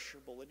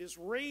perishable. It is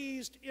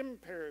raised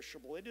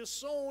imperishable. It is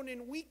sown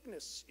in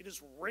weakness. It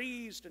is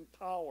raised in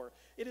power.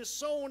 It is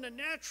sown a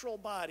natural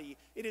body.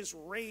 It is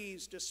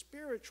raised a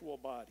spiritual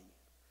body.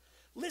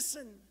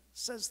 Listen,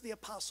 says the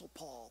Apostle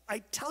Paul, I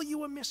tell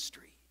you a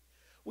mystery.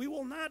 We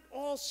will not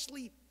all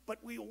sleep,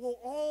 but we will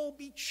all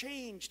be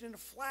changed in a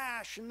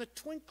flash, in the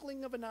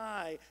twinkling of an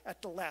eye,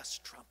 at the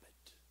last trumpet.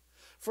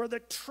 For the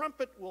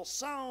trumpet will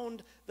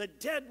sound, the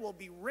dead will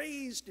be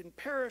raised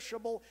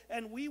imperishable,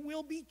 and we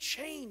will be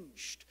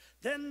changed.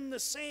 Then the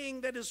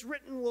saying that is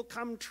written will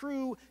come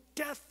true,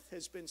 death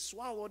has been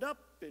swallowed up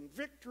in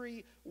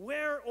victory.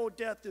 Where, O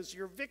death, is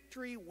your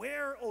victory?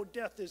 Where, O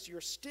death, is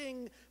your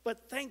sting?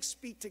 But thanks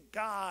be to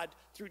God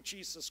through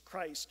Jesus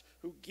Christ,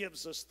 who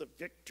gives us the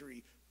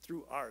victory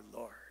through our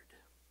Lord.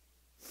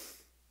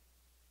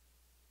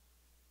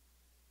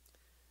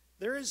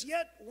 There is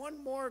yet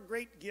one more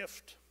great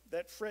gift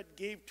that Fred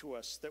gave to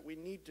us that we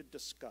need to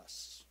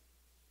discuss.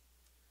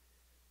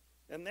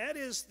 And that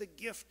is the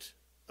gift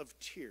of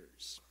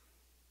tears.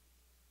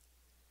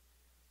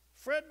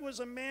 Fred was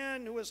a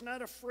man who was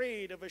not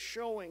afraid of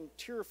showing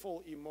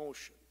tearful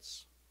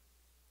emotions.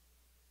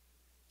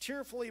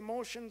 Tearful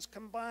emotions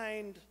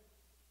combined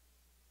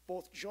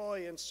both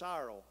joy and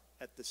sorrow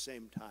at the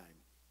same time.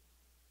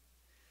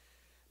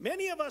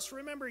 Many of us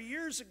remember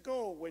years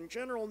ago when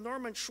General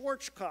Norman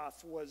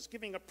Schwarzkopf was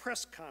giving a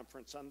press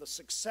conference on the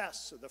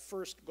success of the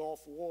First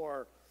Gulf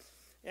War.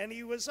 And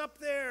he was up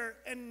there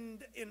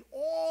and in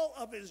all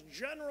of his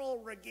general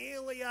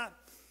regalia,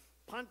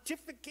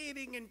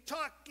 pontificating and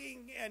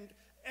talking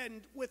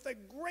and with a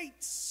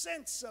great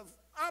sense of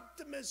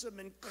optimism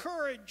and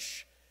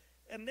courage.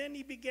 And then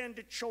he began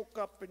to choke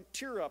up and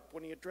tear up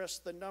when he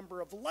addressed the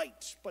number of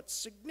light but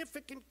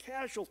significant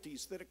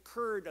casualties that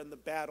occurred on the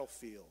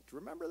battlefield.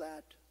 Remember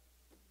that?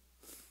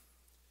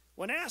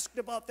 When asked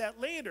about that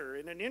later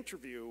in an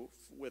interview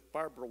with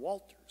Barbara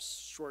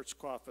Walters,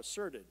 Schwarzkopf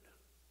asserted,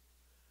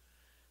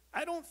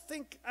 I don't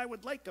think I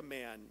would like a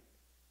man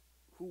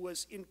who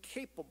was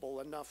incapable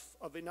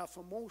of enough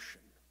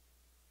emotion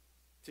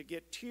to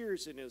get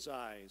tears in his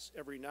eyes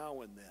every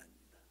now and then.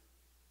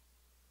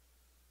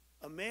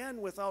 A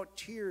man without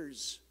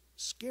tears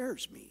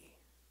scares me.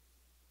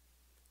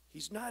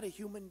 He's not a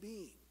human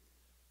being.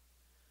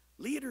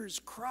 Leaders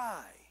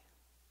cry.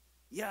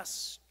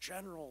 Yes,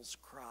 generals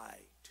cry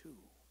too.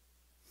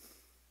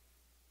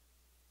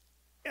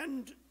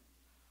 And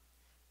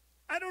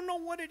I don't know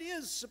what it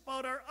is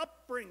about our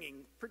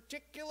upbringing,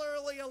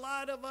 particularly a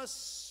lot of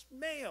us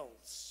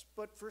males,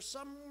 but for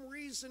some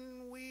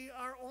reason we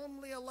are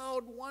only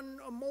allowed one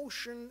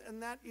emotion,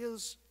 and that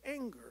is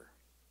anger.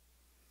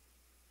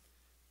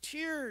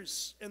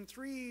 Tears and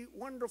three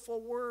wonderful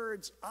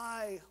words,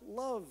 I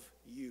love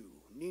you,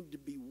 need to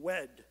be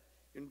wed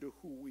into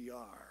who we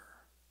are.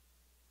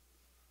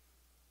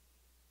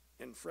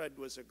 And Fred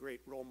was a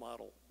great role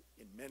model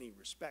in many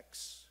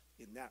respects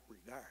in that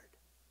regard.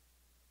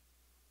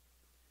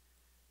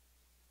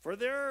 For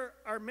there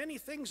are many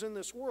things in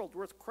this world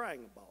worth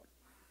crying about.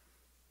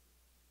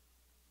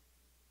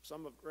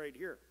 Some of right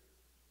here.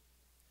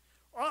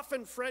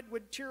 Often Fred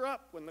would tear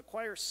up when the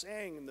choir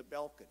sang in the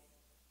balcony,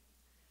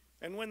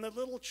 and when the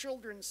little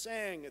children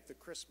sang at the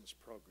Christmas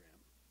program.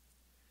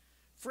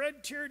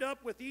 Fred teared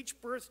up with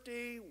each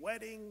birthday,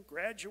 wedding,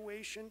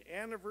 graduation,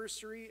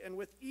 anniversary, and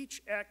with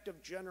each act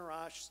of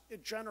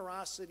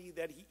generosity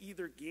that he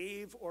either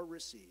gave or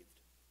received.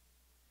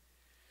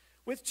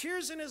 With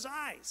tears in his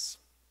eyes,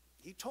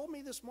 he told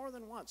me this more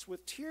than once,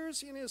 with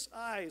tears in his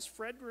eyes,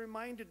 Fred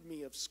reminded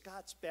me of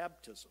Scott's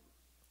baptism,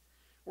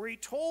 where he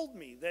told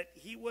me that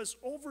he was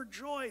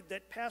overjoyed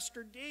that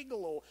Pastor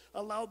Dagelow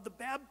allowed the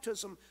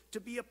baptism to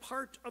be a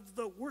part of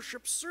the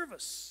worship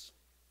service,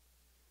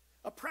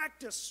 a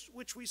practice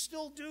which we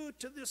still do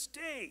to this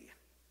day.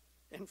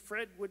 And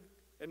Fred would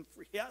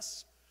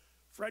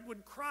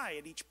cry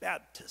at each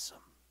baptism.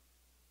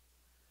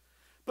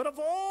 But of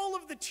all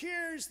of the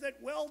tears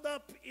that welled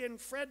up in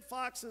Fred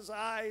Fawkes'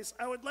 eyes,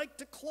 I would like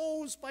to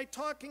close by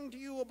talking to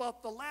you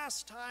about the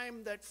last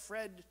time that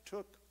Fred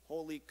took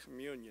Holy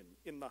Communion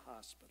in the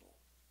hospital.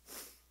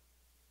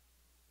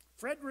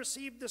 Fred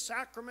received the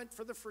sacrament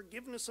for the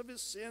forgiveness of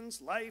his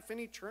sins, life, and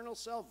eternal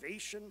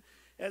salvation,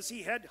 as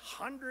he had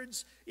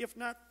hundreds, if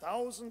not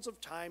thousands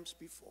of times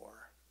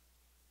before.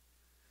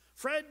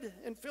 Fred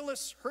and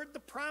Phyllis heard the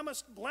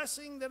promised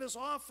blessing that as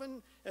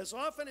often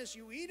as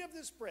you eat of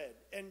this bread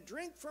and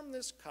drink from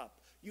this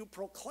cup, you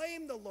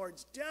proclaim the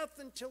Lord's death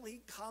until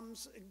he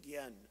comes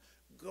again.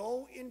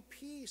 Go in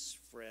peace,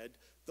 Fred.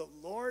 The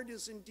Lord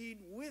is indeed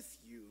with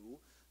you.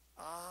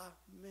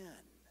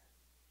 Amen.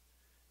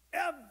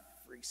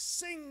 Every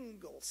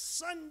single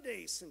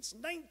Sunday since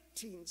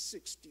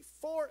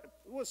 1964, it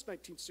was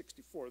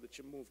 1964 that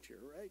you moved here,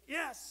 right?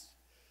 Yes.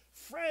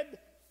 Fred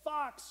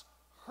Fawkes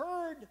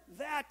heard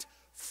that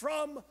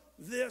from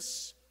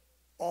this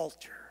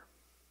altar.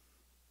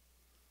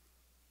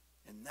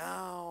 And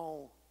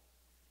now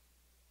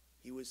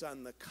He was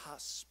on the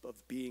cusp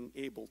of being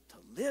able to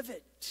live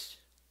it.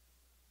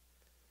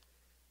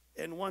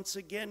 And once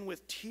again,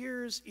 with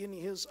tears in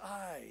his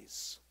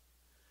eyes,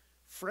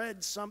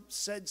 Fred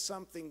said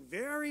something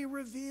very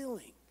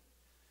revealing.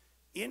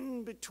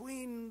 In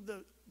between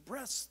the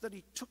breaths that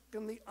he took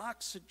and the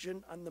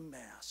oxygen on the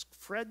mask,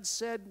 Fred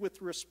said,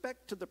 with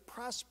respect to the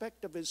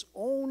prospect of his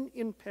own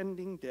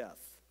impending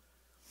death,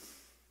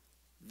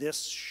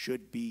 "This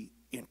should be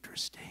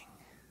interesting."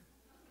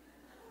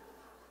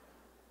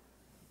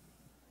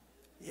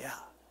 Yeah.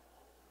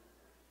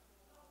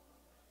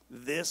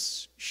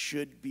 This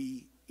should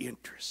be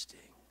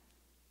interesting.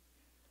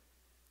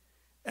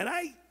 And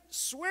I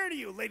swear to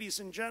you, ladies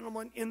and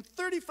gentlemen, in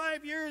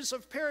 35 years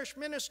of parish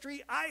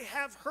ministry, I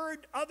have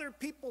heard other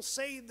people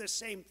say the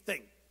same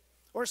thing,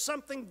 or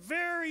something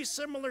very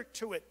similar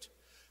to it.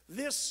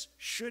 This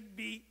should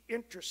be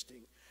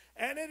interesting.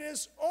 And it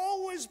has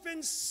always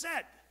been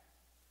said,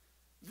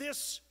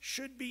 this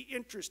should be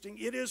interesting.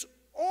 It has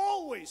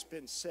always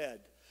been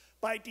said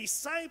by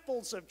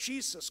disciples of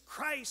Jesus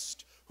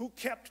Christ who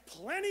kept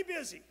plenty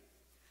busy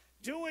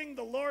doing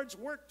the Lord's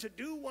work to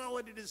do while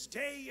it is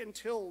day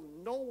until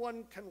no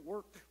one can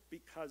work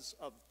because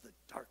of the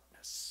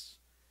darkness.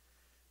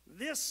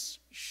 This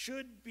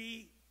should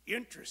be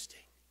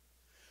interesting.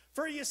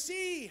 For you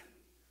see,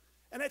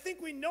 and I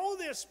think we know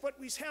this, but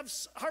we have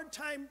a hard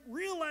time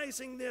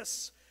realizing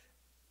this,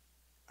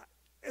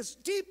 as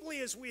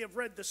deeply as we have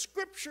read the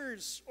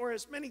scriptures, or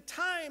as many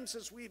times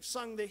as we've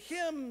sung the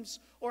hymns,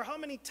 or how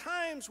many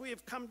times we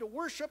have come to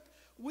worship,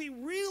 we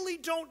really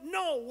don't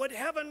know what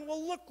heaven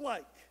will look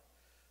like.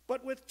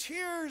 But with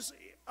tears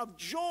of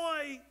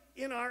joy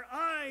in our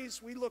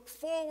eyes, we look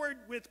forward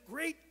with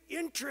great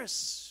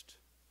interest.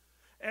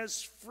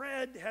 As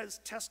Fred has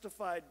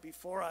testified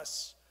before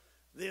us,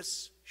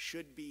 this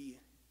should be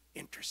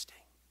interesting.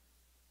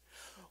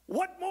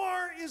 What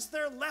more is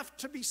there left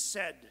to be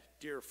said,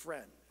 dear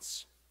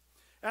friends?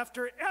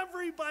 After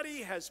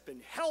everybody has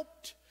been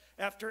helped,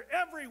 after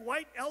every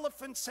white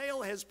elephant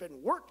sale has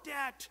been worked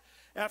at,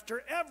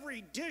 after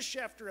every dish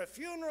after a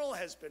funeral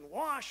has been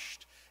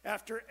washed,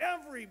 after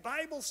every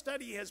Bible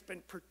study has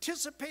been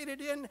participated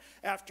in,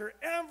 after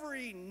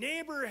every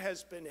neighbor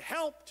has been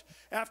helped,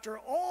 after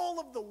all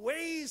of the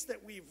ways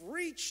that we've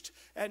reached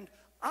and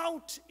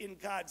out in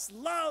God's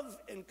love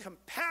and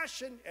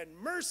compassion and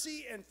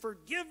mercy and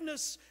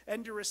forgiveness,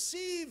 and to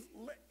receive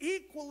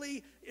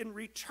equally in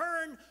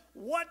return,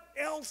 what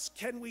else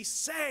can we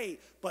say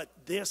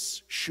but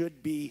this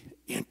should be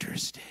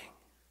interesting?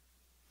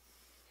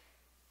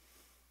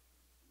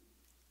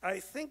 I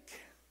think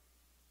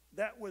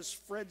that was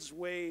Fred's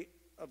way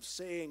of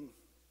saying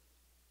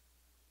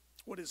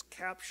what is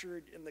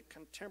captured in the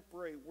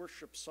contemporary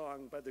worship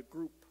song by the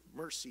group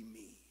Mercy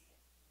Me.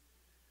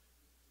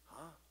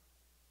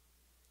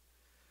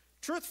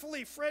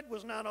 Truthfully, Fred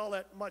was not all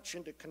that much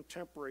into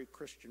contemporary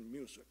Christian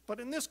music, but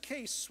in this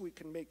case, we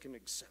can make an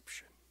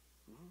exception.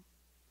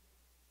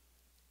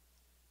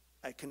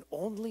 I can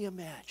only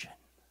imagine,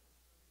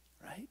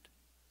 right?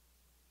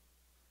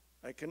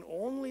 I can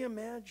only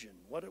imagine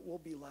what it will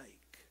be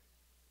like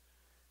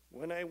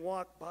when I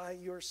walk by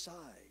your side.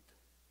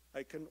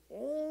 I can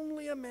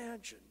only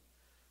imagine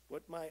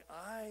what my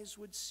eyes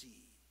would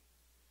see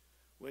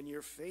when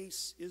your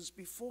face is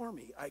before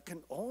me. I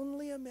can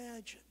only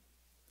imagine,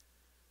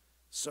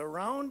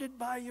 surrounded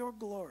by your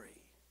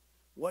glory,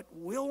 what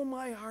will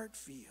my heart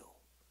feel?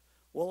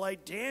 Will I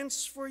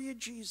dance for you,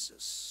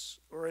 Jesus,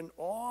 or in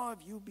awe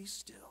of you be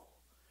still?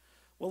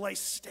 Will I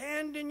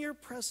stand in your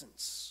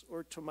presence,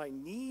 or to my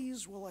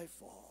knees will I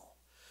fall?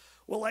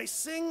 Will I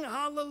sing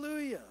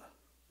hallelujah?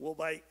 Will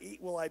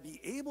I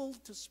be able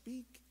to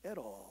speak at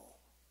all?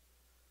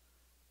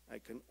 I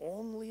can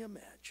only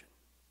imagine.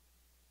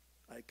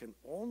 I can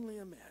only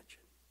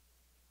imagine.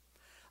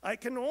 I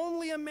can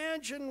only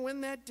imagine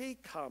when that day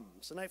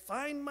comes and I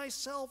find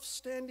myself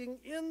standing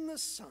in the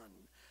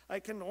sun. I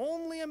can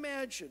only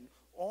imagine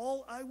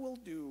all I will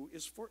do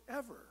is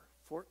forever,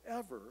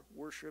 forever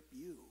worship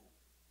you.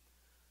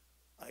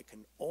 I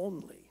can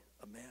only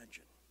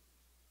imagine.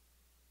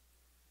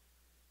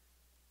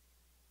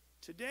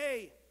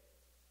 Today,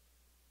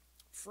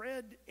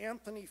 Fred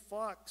Anthony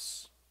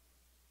Fawkes,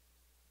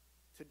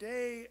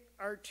 today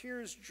our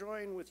tears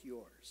join with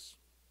yours.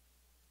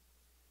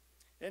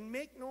 And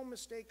make no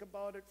mistake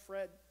about it,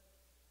 Fred,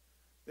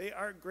 they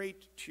are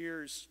great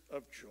tears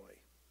of joy.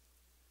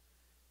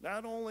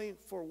 Not only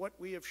for what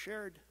we have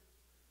shared,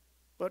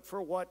 but for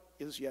what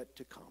is yet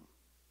to come.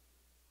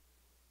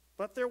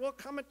 But there will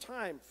come a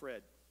time,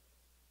 Fred,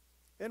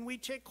 and we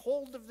take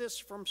hold of this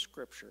from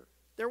Scripture.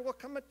 There will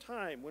come a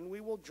time when we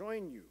will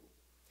join you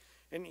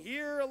and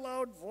hear a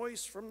loud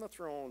voice from the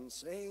throne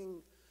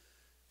saying,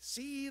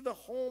 "See, the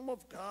home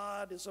of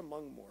God is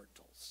among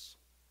mortals.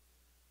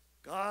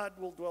 God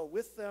will dwell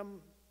with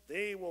them,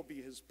 they will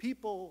be his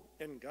people,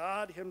 and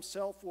God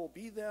himself will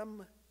be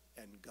them,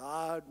 and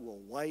God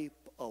will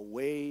wipe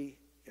away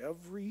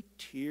every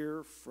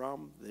tear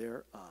from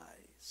their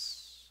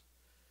eyes.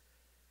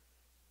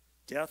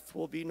 Death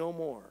will be no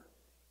more.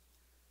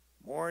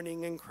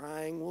 Mourning and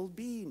crying will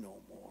be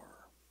no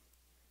more.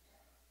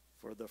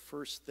 for the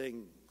first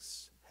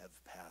things have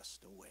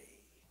passed away.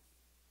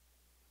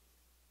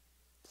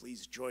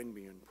 Please join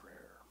me in prayer.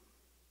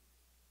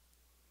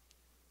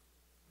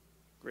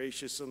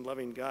 Gracious and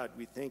loving God,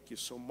 we thank you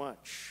so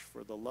much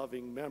for the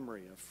loving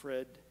memory of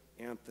Fred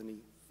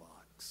Anthony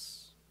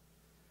Fawkes.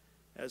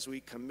 As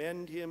we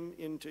commend him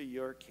into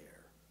your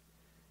care,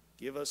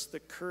 give us the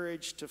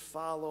courage to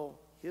follow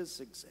his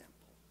example.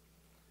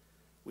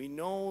 We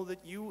know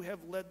that you have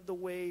led the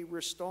way,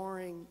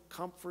 restoring,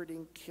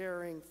 comforting,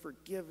 caring,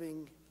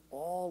 forgiving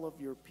all of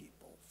your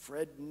people.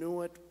 Fred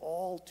knew it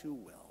all too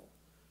well.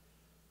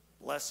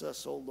 Bless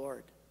us, O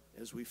Lord,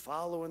 as we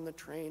follow in the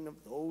train of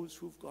those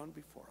who've gone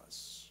before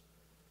us.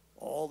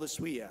 All this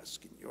we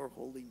ask in your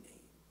holy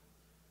name.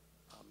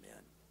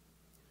 Amen.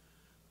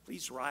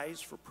 Please rise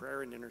for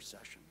prayer and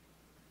intercession.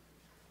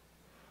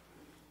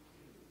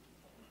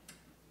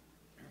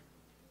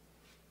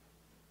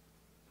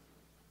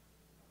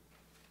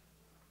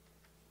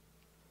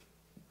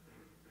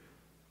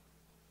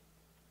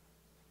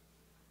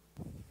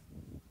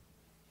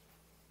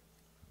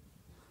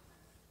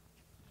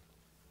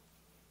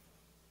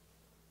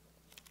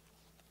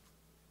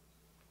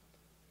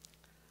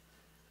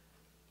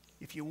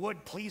 If you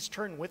would, please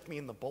turn with me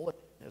in the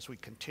bulletin as we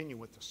continue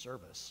with the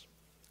service.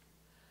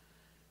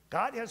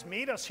 God has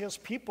made us his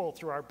people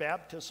through our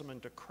baptism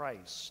into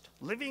Christ.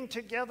 Living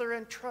together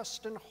in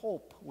trust and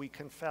hope, we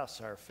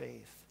confess our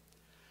faith.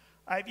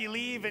 I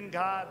believe in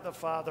God the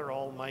Father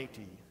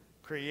Almighty,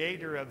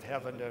 creator of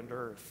heaven and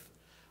earth.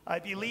 I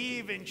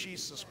believe in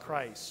Jesus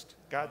Christ,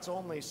 God's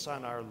only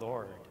Son, our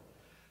Lord,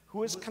 who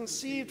was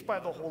conceived by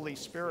the Holy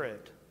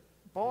Spirit,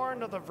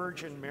 born of the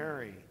Virgin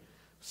Mary,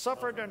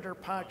 suffered under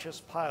Pontius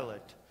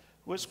Pilate,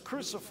 was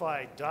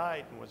crucified,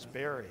 died, and was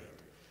buried.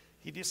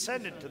 He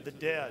descended to the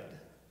dead.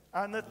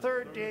 On the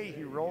third day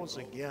he rose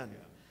again.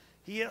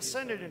 He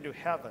ascended into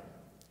heaven.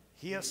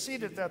 He is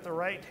seated at the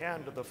right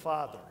hand of the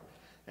Father,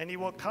 and he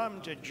will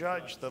come to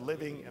judge the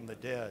living and the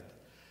dead.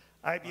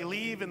 I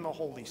believe in the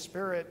Holy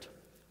Spirit,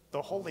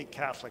 the Holy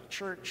Catholic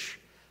Church,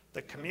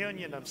 the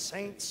communion of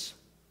saints,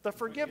 the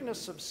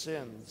forgiveness of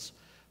sins,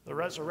 the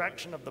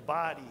resurrection of the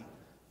body,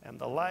 and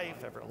the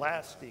life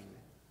everlasting.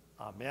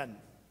 Amen.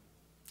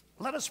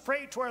 Let us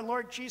pray to our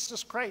Lord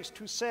Jesus Christ,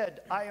 who said,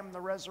 I am the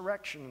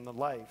resurrection and the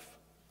life.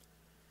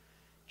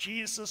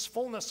 Jesus,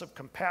 fullness of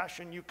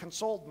compassion, you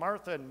consoled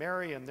Martha and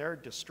Mary in their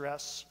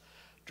distress.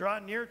 Draw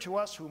near to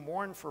us who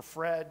mourn for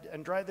Fred,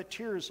 and dry the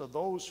tears of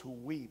those who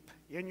weep.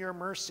 In your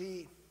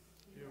mercy,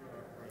 hear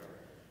our prayer.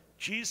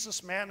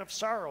 Jesus, man of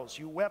sorrows,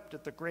 you wept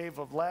at the grave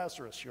of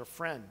Lazarus, your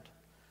friend.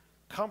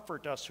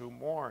 Comfort us who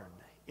mourn.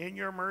 In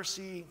your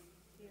mercy,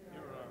 hear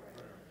our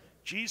prayer.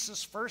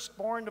 Jesus,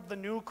 firstborn of the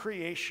new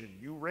creation,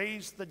 you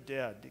raised the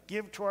dead.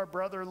 Give to our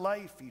brother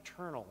life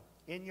eternal.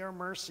 In your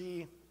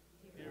mercy,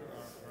 hear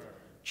our prayer.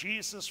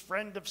 Jesus,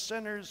 friend of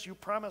sinners, you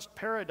promised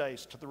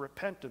paradise to the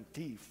repentant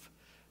thief.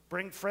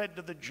 Bring Fred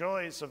to the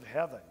joys of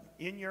heaven.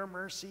 In your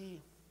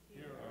mercy,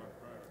 hear our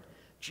prayer.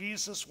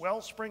 Jesus,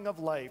 wellspring of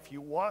life,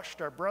 you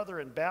washed our brother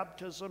in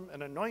baptism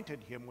and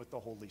anointed him with the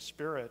Holy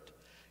Spirit.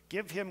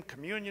 Give him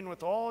communion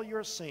with all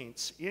your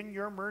saints. In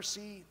your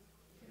mercy,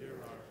 hear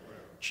our prayer.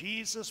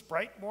 Jesus,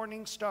 bright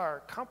morning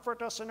star,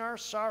 comfort us in our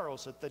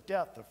sorrows at the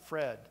death of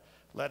Fred.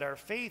 Let our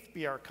faith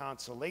be our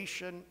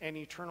consolation and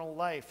eternal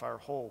life our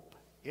hope.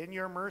 In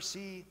your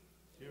mercy,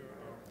 hear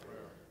our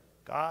prayer.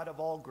 God of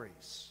all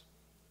grace,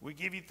 we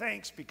give you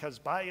thanks because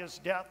by his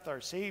death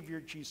our Savior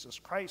Jesus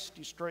Christ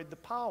destroyed the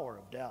power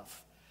of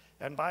death,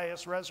 and by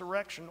his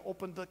resurrection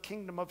opened the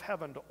kingdom of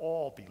heaven to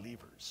all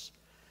believers.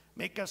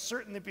 Make us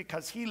certain that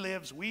because he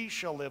lives, we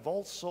shall live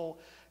also,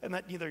 and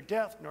that neither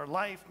death nor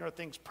life, nor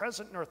things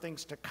present nor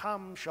things to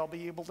come shall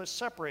be able to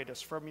separate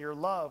us from your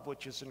love,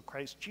 which is in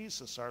Christ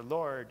Jesus our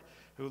Lord,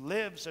 who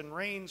lives and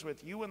reigns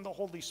with you in the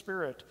Holy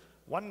Spirit,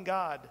 one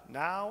God,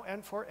 now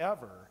and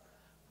forever.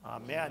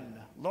 Amen.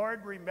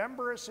 Lord,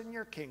 remember us in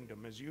your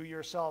kingdom as you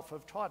yourself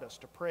have taught us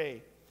to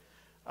pray.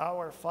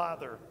 Our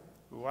Father,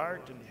 who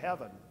art in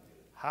heaven,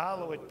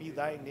 hallowed be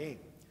thy name.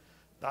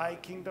 Thy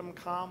kingdom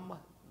come,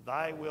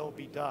 thy will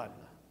be done,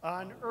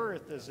 on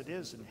earth as it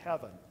is in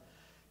heaven.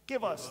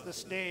 Give us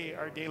this day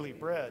our daily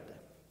bread,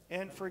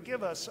 and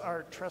forgive us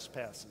our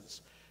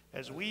trespasses,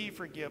 as we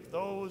forgive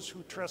those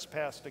who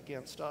trespass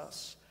against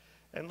us.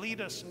 And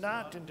lead us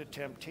not into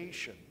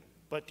temptation,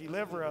 but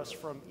deliver us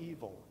from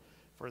evil.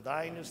 For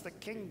thine is the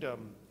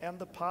kingdom, and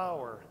the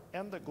power,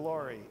 and the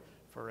glory,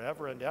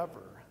 forever and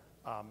ever.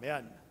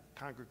 Amen.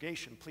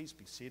 Congregation, please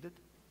be seated.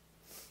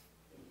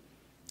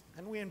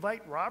 And we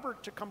invite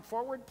Robert to come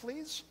forward,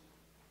 please.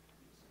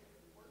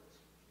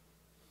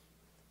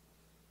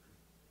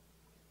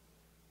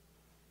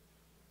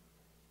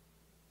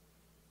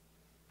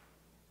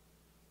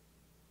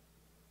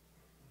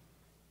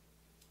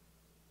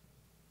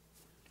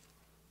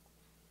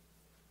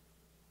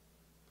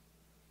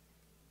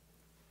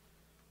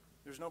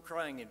 There's no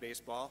crying in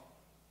baseball,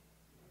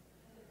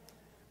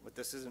 but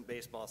this isn't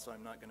baseball, so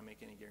I'm not going to make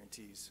any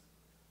guarantees.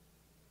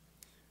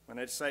 When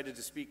I decided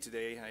to speak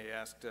today, I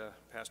asked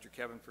Pastor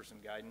Kevin for some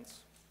guidance.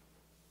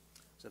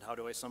 said, how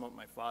do I sum up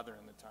my father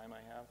in the time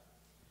I have?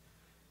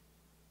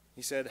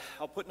 He said,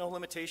 I'll put no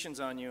limitations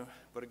on you,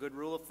 but a good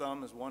rule of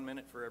thumb is 1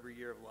 minute for every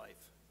year of life.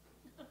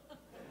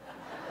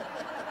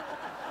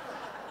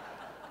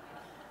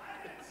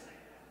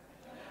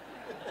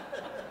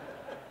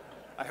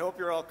 I hope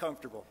you're all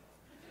comfortable.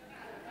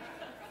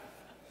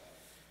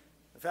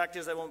 The fact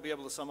is, I won't be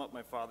able to sum up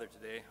my father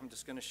today. I'm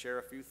just going to share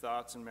a few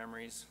thoughts and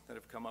memories that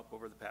have come up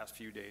over the past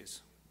few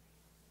days.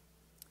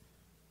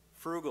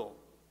 Frugal,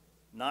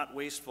 not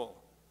wasteful,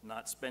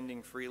 not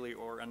spending freely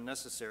or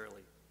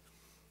unnecessarily.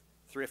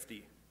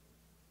 Thrifty.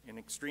 In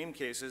extreme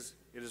cases,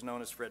 it is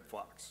known as Fred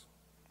Fawkes.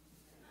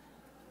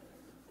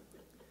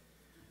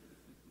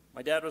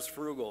 My dad was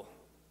frugal.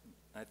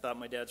 I thought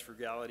my dad's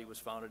frugality was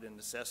founded in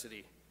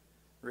necessity.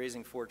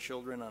 Raising 4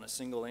 children on a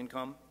single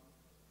income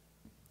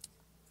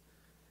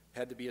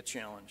had to be a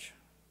challenge.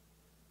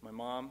 My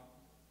mom,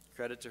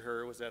 credit to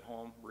her, was at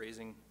home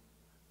raising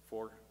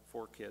four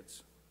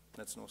kids.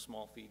 That's no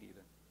small feat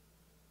either.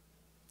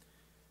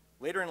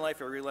 Later in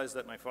life, I realized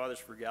that my father's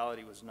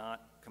frugality was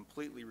not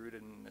completely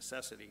rooted in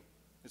necessity.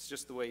 It's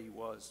just the way he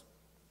was.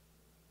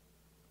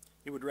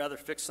 He would rather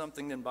fix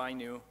something than buy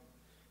new.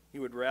 He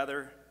would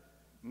rather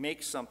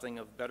make something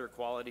of better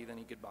quality than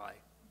he could buy.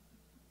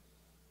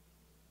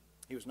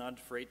 He was not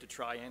afraid to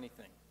try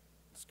anything.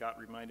 Scott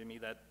reminded me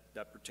that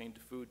that pertained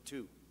to food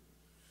too.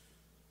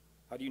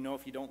 How do you know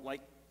you don't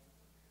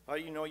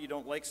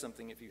like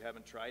something if you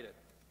haven't tried it?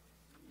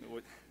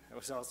 That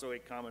was also a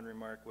common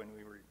remark when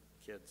we were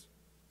kids.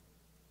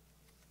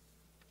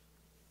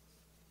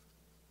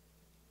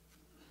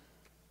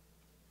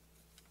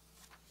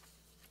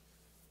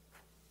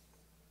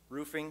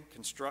 Roofing,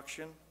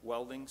 construction,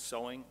 welding,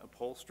 sewing,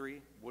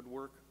 upholstery,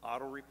 woodwork,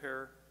 auto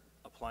repair,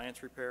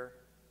 appliance repair.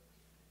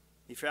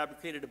 He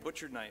fabricated a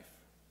butcher knife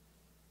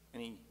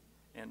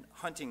and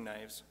hunting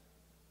knives,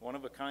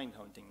 one-of-a-kind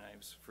hunting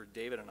knives for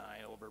David and I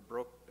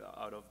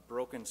out of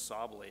broken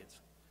saw blades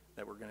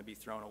that were going to be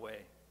thrown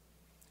away.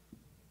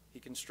 He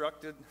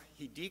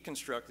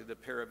deconstructed a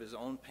pair of his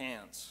own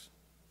pants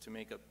to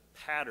make a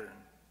pattern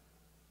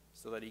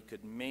so that he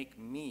could make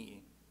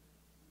me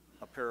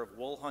a pair of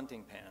wool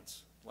hunting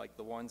pants like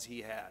the ones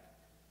he had,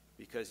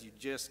 because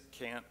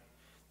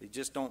they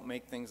just don't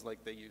make things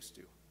like they used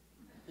to.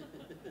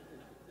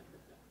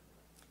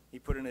 He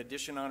put an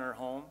addition on our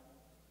home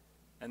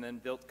and then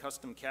built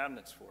custom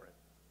cabinets for it.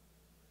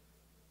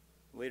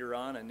 Later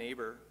on, a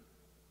neighbor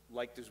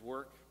liked his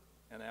work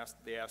and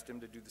they asked him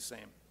to do the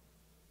same.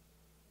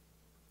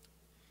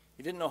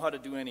 He didn't know how to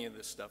do any of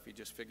this stuff, he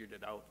just figured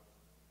it out.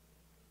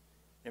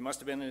 It must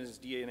have been in his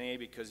DNA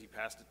because he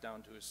passed it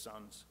down to his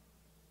sons.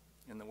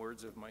 In the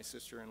words of my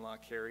sister-in-law,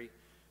 Carrie,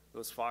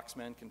 those Fawkes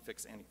men can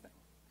fix anything.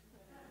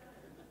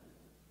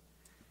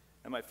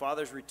 At my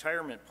father's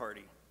retirement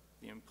party,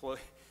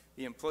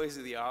 the employees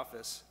of the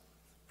office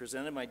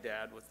presented my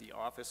dad with the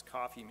office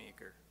coffee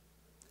maker.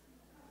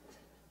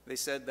 They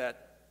said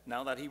that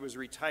now that he was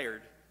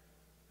retired,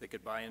 they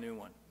could buy a new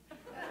one.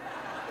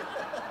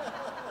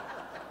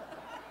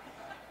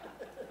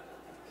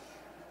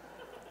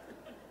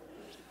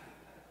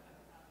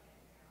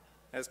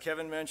 As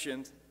Kevin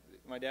mentioned,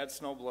 my dad's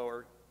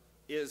snowblower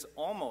is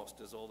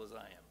almost as old as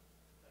I am.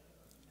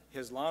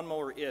 His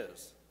lawnmower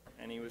is,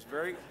 and he was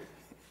very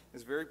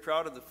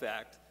proud of the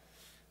fact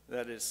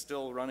that it is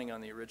still running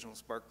on the original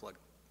spark plug.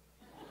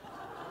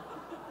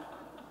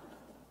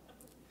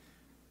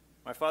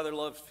 My father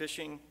loved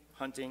fishing,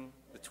 hunting,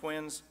 the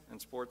twins,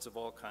 and sports of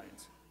all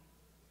kinds.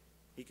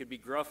 He could be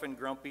gruff and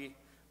grumpy,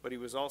 but he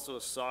was also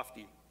a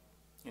softie,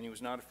 and he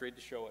was not afraid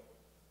to show it.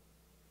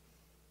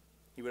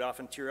 He would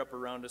often tear up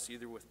around us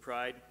either with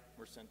pride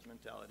or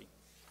sentimentality.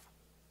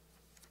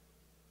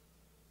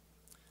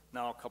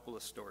 Now a couple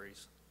of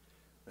stories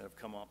that have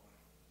come up.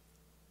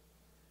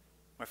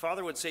 My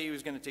father would say he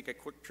was going to take a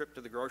quick trip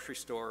to the grocery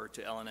store or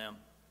to L&M.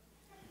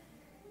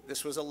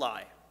 This was a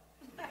lie.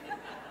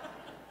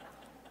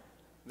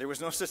 There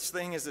was no such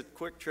thing as a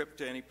quick trip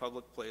to any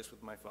public place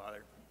with my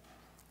father.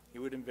 He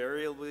would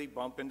invariably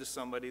bump into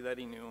somebody that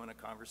he knew and a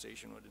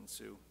conversation would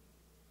ensue.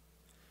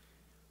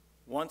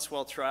 Once,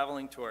 while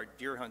traveling to our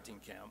deer hunting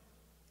camp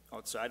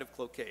outside of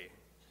Cloquet,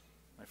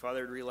 my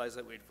father had realized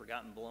that we'd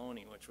forgotten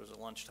bologna, which was a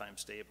lunchtime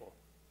staple.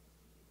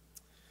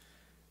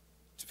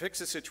 To fix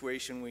the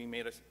situation, we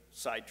made a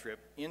side trip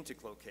into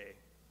Cloquet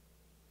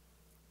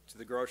to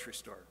the grocery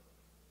store.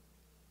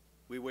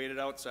 We waited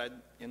outside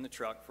in the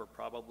truck for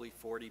probably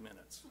 40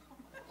 minutes.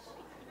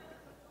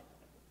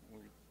 We're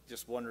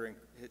just wondering,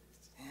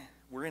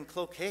 we're in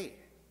Cloquet.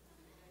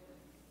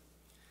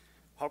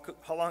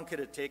 How long could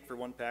it take for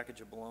one package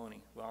of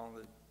bologna? Well,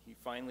 he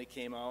finally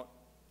came out,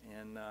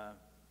 and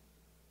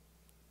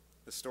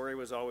the story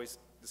was always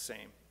the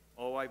same.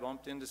 Oh, I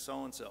bumped into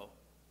so-and-so.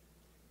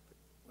 But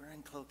we're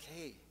in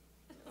Cloquet.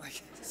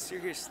 Like,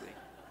 seriously.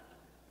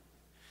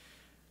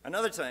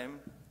 Another time,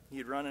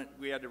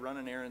 we had to run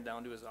an errand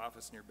down to his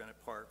office near Bennett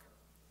Park.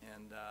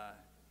 And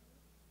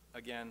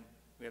again,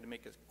 we had to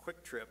make a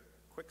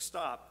quick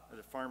stop at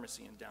a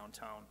pharmacy in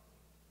downtown.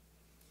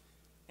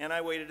 And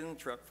I waited in the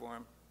truck for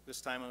him. This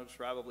time it was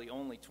probably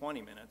only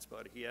 20 minutes,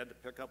 but he had to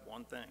pick up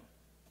one thing.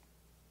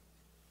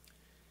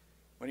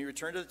 When he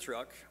returned to the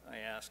truck, I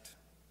asked,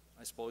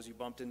 "I suppose you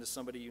bumped into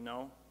somebody you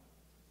know?"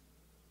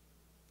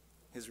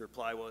 His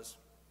reply was,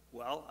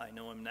 "Well, I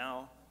know him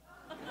now."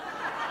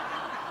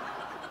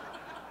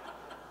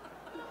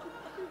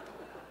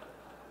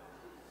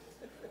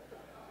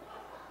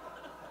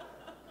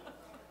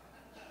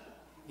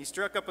 He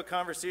struck up a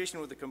conversation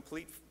with a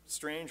complete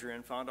stranger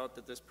and found out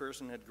that this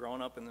person had grown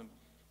up in the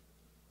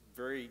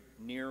very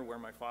near where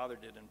my father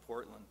did in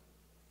Portland.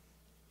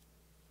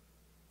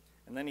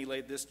 And then he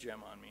laid this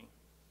gem on me.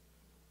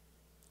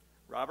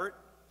 "Robert,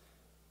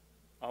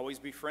 always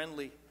be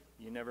friendly.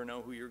 You never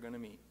know who you're going to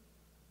meet."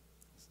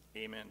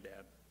 Amen,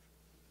 Dad.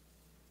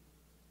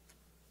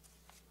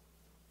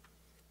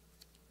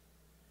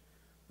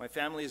 My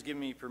family has given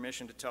me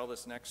permission to tell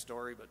this next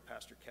story, but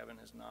Pastor Kevin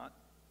has not.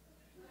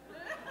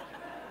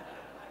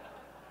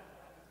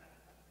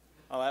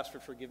 I'll ask for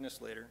forgiveness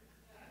later.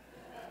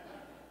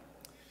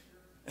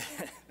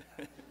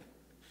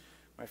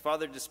 My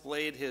father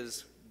displayed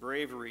his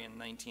bravery in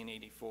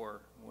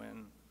 1984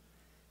 when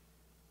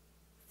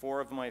 4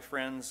 of my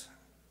friends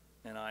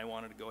and I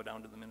wanted to go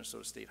down to the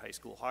Minnesota State High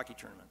School hockey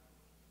tournament.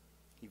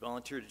 He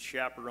volunteered to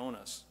chaperone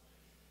us.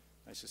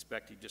 I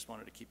suspect he just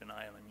wanted to keep an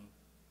eye on me.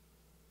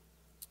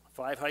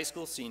 5 high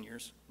school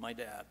seniors, my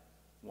dad,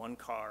 1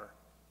 car,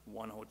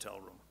 1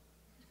 hotel room.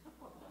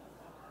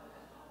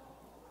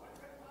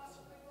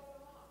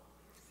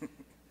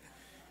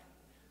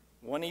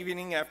 One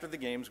evening after the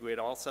games, we had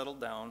all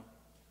settled down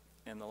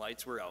and the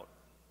lights were out.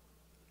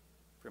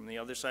 From the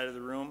other side of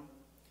the room,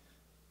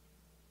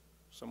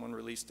 someone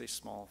released a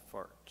small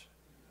fart.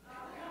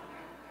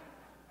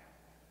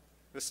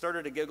 This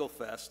started a giggle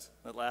fest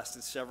that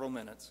lasted several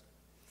minutes,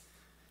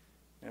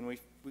 and we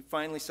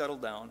finally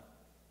settled down.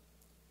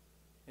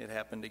 It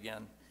happened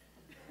again.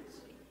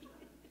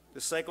 The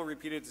cycle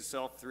repeated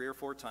itself 3 or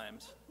 4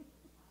 times.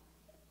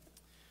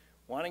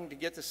 Wanting to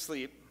get to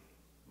sleep,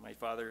 my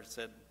father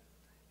said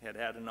had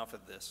had enough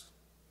of this,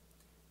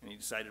 and he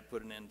decided to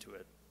put an end to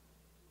it.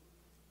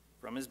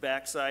 From his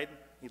backside,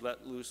 he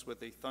let loose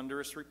with a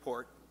thunderous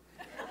report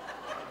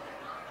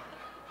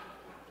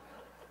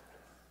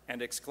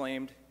and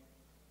exclaimed,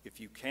 "If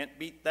you can't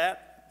beat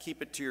that,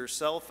 keep it to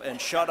yourself and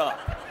shut up."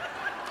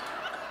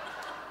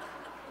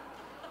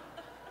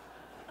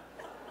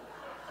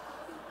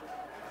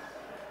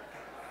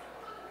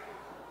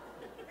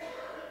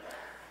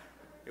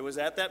 It was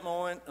at that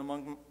moment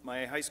among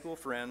my high school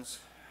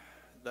friends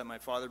that my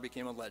father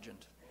became a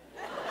legend.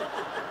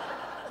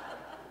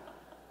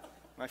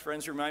 My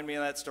friends remind me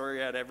of that story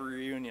at every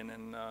reunion,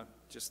 and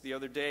just the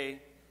other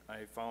day,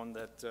 I found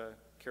that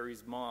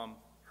Carrie's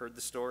mom heard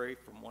the story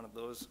from one of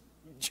those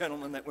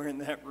gentlemen that were in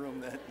that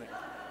room that night.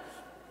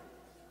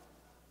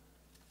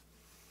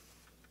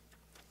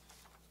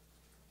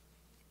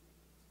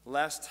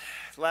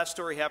 Last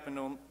story happened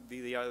to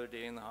be the other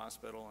day in the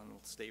hospital, and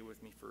will stay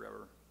with me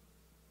forever.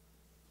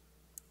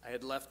 I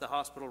had left the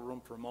hospital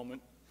room for a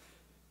moment,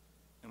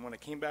 and when I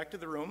came back to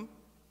the room,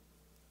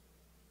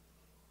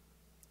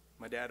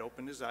 my dad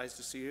opened his eyes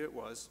to see who it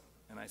was,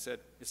 and I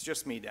said, "It's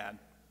just me, Dad."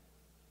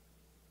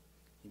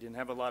 He didn't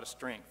have a lot of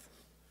strength,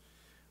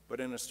 but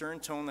in a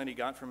stern tone that he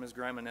got from his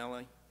grandma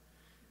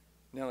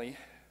Nellie,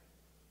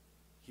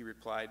 he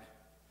replied,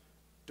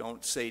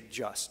 "Don't say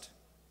just.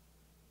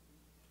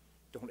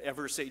 Don't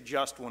ever say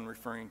just when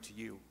referring to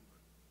you.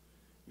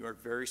 You are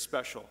very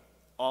special.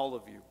 All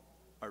of you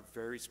are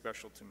very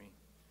special to me."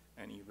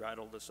 And he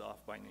rattled us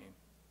off by name.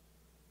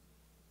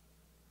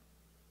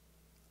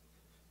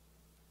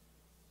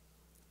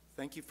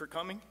 Thank you for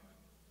coming.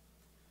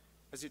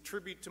 As a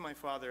tribute to my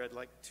father, I'd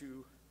like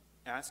to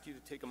ask you to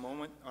take a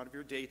moment out of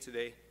your day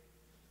today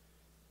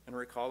and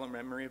recall a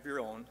memory of your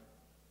own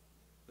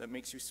that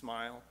makes you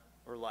smile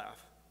or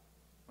laugh.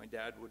 My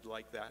dad would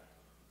like that.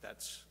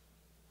 That's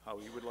how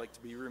he would like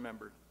to be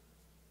remembered.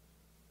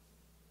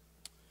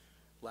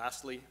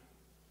 Lastly,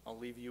 I'll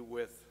leave you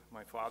with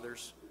my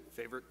father's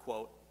favorite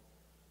quote: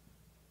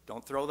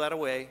 "Don't throw that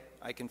away,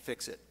 I can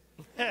fix it."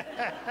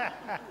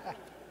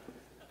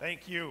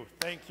 Thank you.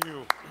 Thank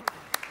you.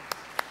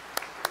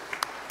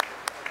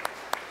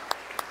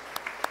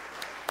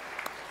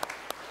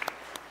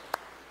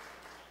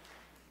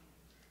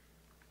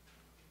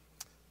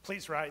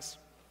 Please rise.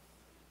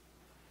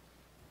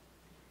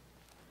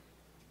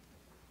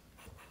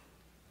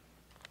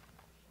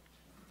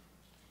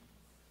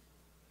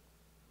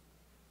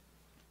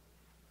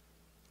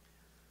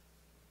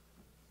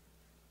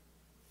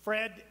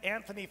 Fred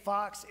Anthony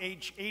Fawkes,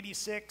 age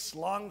 86,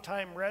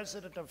 longtime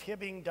resident of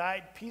Hibbing,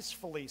 died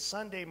peacefully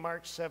Sunday,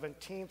 March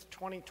 17th,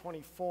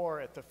 2024,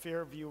 at the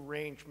Fairview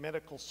Range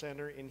Medical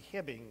Center in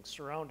Hibbing,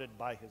 surrounded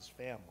by his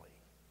family.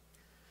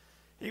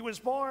 He was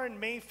born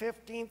May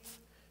 15th,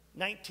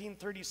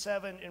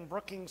 1937, in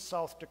Brookings,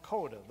 South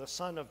Dakota, the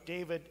son of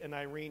David and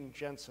Irene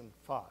Jensen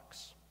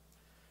Fawkes.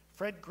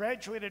 Fred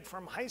graduated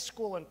from high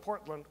school in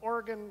Portland,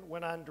 Oregon,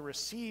 went on to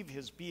receive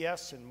his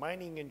BS in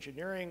mining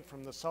engineering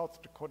from the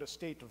South Dakota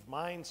State of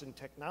Mines and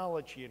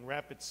Technology in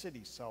Rapid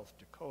City, South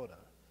Dakota.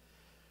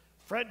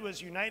 Fred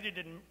was united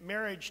in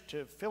marriage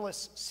to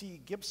Phyllis C.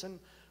 Gibson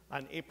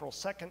on April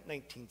 2nd,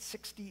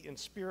 1960 in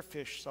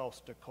Spearfish,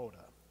 South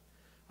Dakota.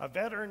 A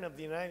veteran of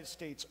the United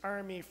States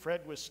Army,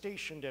 Fred was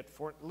stationed at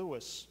Fort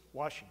Lewis,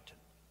 Washington.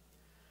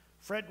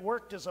 Fred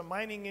worked as a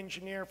mining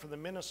engineer for the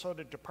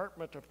Minnesota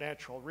Department of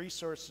Natural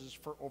Resources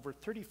for over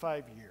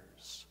 35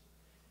 years.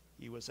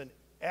 He was an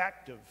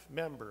active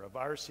member of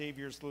Our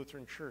Savior's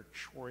Lutheran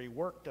Church, where he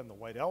worked on the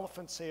White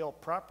Elephant Sale,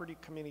 Property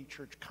Committee,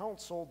 Church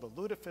Council, the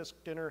Lutefisk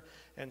Dinner,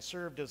 and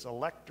served as a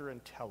lector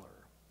and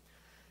teller.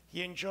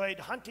 He enjoyed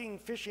hunting,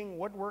 fishing,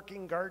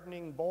 woodworking,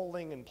 gardening,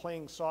 bowling, and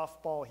playing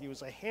softball. He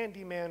was a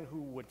handyman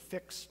who would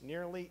fix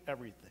nearly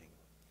everything.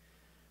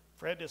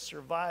 Fred is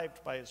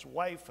survived by his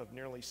wife of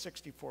nearly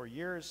 64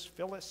 years,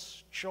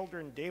 Phyllis,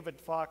 children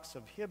David Fawkes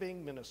of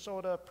Hibbing,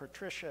 Minnesota,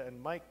 Patricia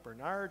and Mike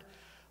Bernard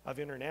of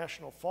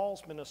International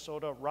Falls,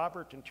 Minnesota,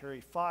 Robert and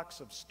Terry Fawkes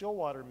of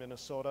Stillwater,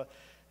 Minnesota,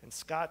 and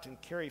Scott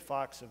and Carrie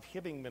Fawkes of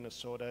Hibbing,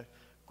 Minnesota,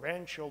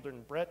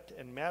 grandchildren Brett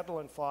and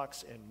Madeline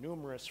Fawkes, and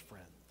numerous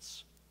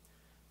friends.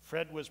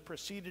 Fred was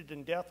preceded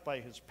in death by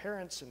his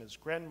parents and his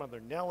grandmother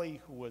Nellie,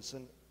 who was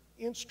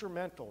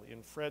instrumental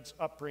in Fred's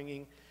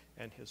upbringing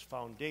and his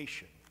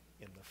foundation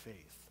in the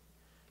faith.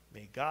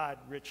 May God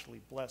richly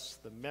bless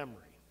the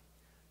memory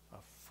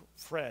of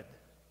Fred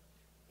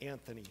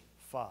Anthony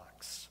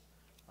Fawkes.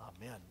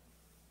 Amen.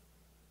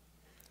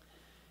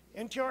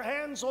 Into your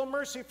hands, O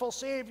merciful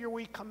Savior,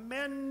 we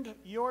commend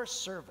your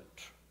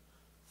servant,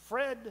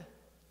 Fred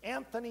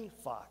Anthony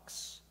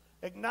Fawkes.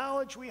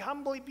 Acknowledge, we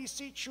humbly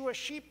beseech you, a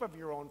sheep of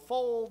your own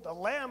fold, a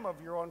lamb of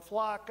your own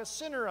flock, a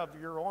sinner of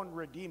your own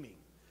redeeming.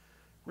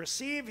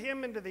 Receive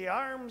him into the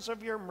arms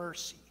of your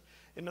mercy,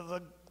 into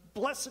the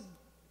blessed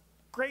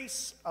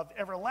grace of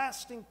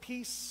everlasting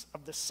peace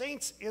of the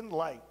saints in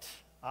light.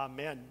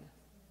 Amen.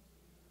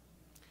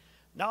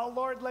 Now,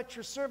 Lord, let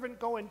your servant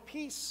go in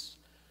peace.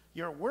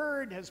 Your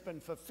word has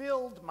been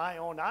fulfilled. My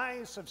own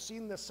eyes have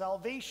seen the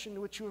salvation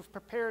which you have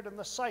prepared in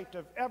the sight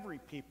of every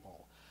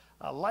people,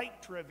 a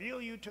light to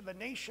reveal you to the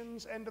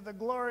nations and to the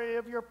glory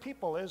of your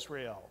people,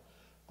 Israel.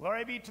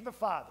 Glory be to the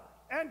Father,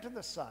 and to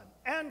the Son,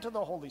 and to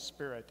the Holy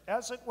Spirit,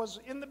 as it was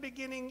in the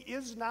beginning,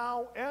 is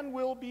now, and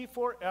will be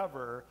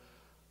forever.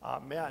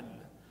 Amen.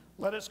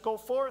 Let us go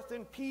forth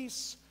in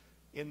peace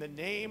in the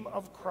name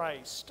of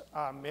Christ.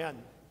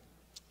 Amen.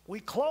 We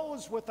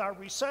close with our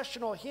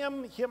recessional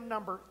hymn, hymn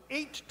number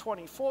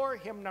 824.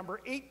 Hymn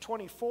number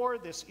 824,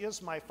 This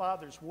Is My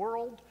Father's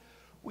World.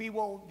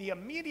 The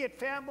immediate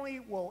family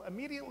will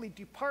immediately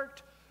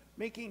depart,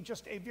 making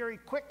just a very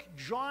quick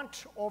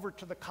jaunt over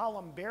to the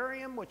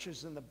columbarium, which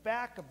is in the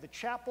back of the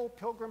chapel,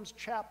 Pilgrim's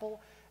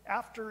Chapel.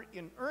 After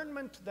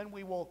inurnment, then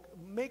we will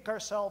make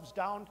ourselves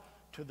down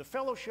to the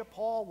fellowship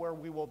hall, where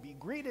we will be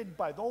greeted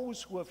by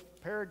those who have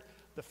prepared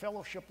the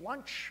fellowship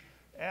lunch,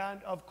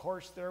 and of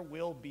course there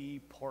will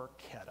be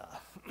porchetta.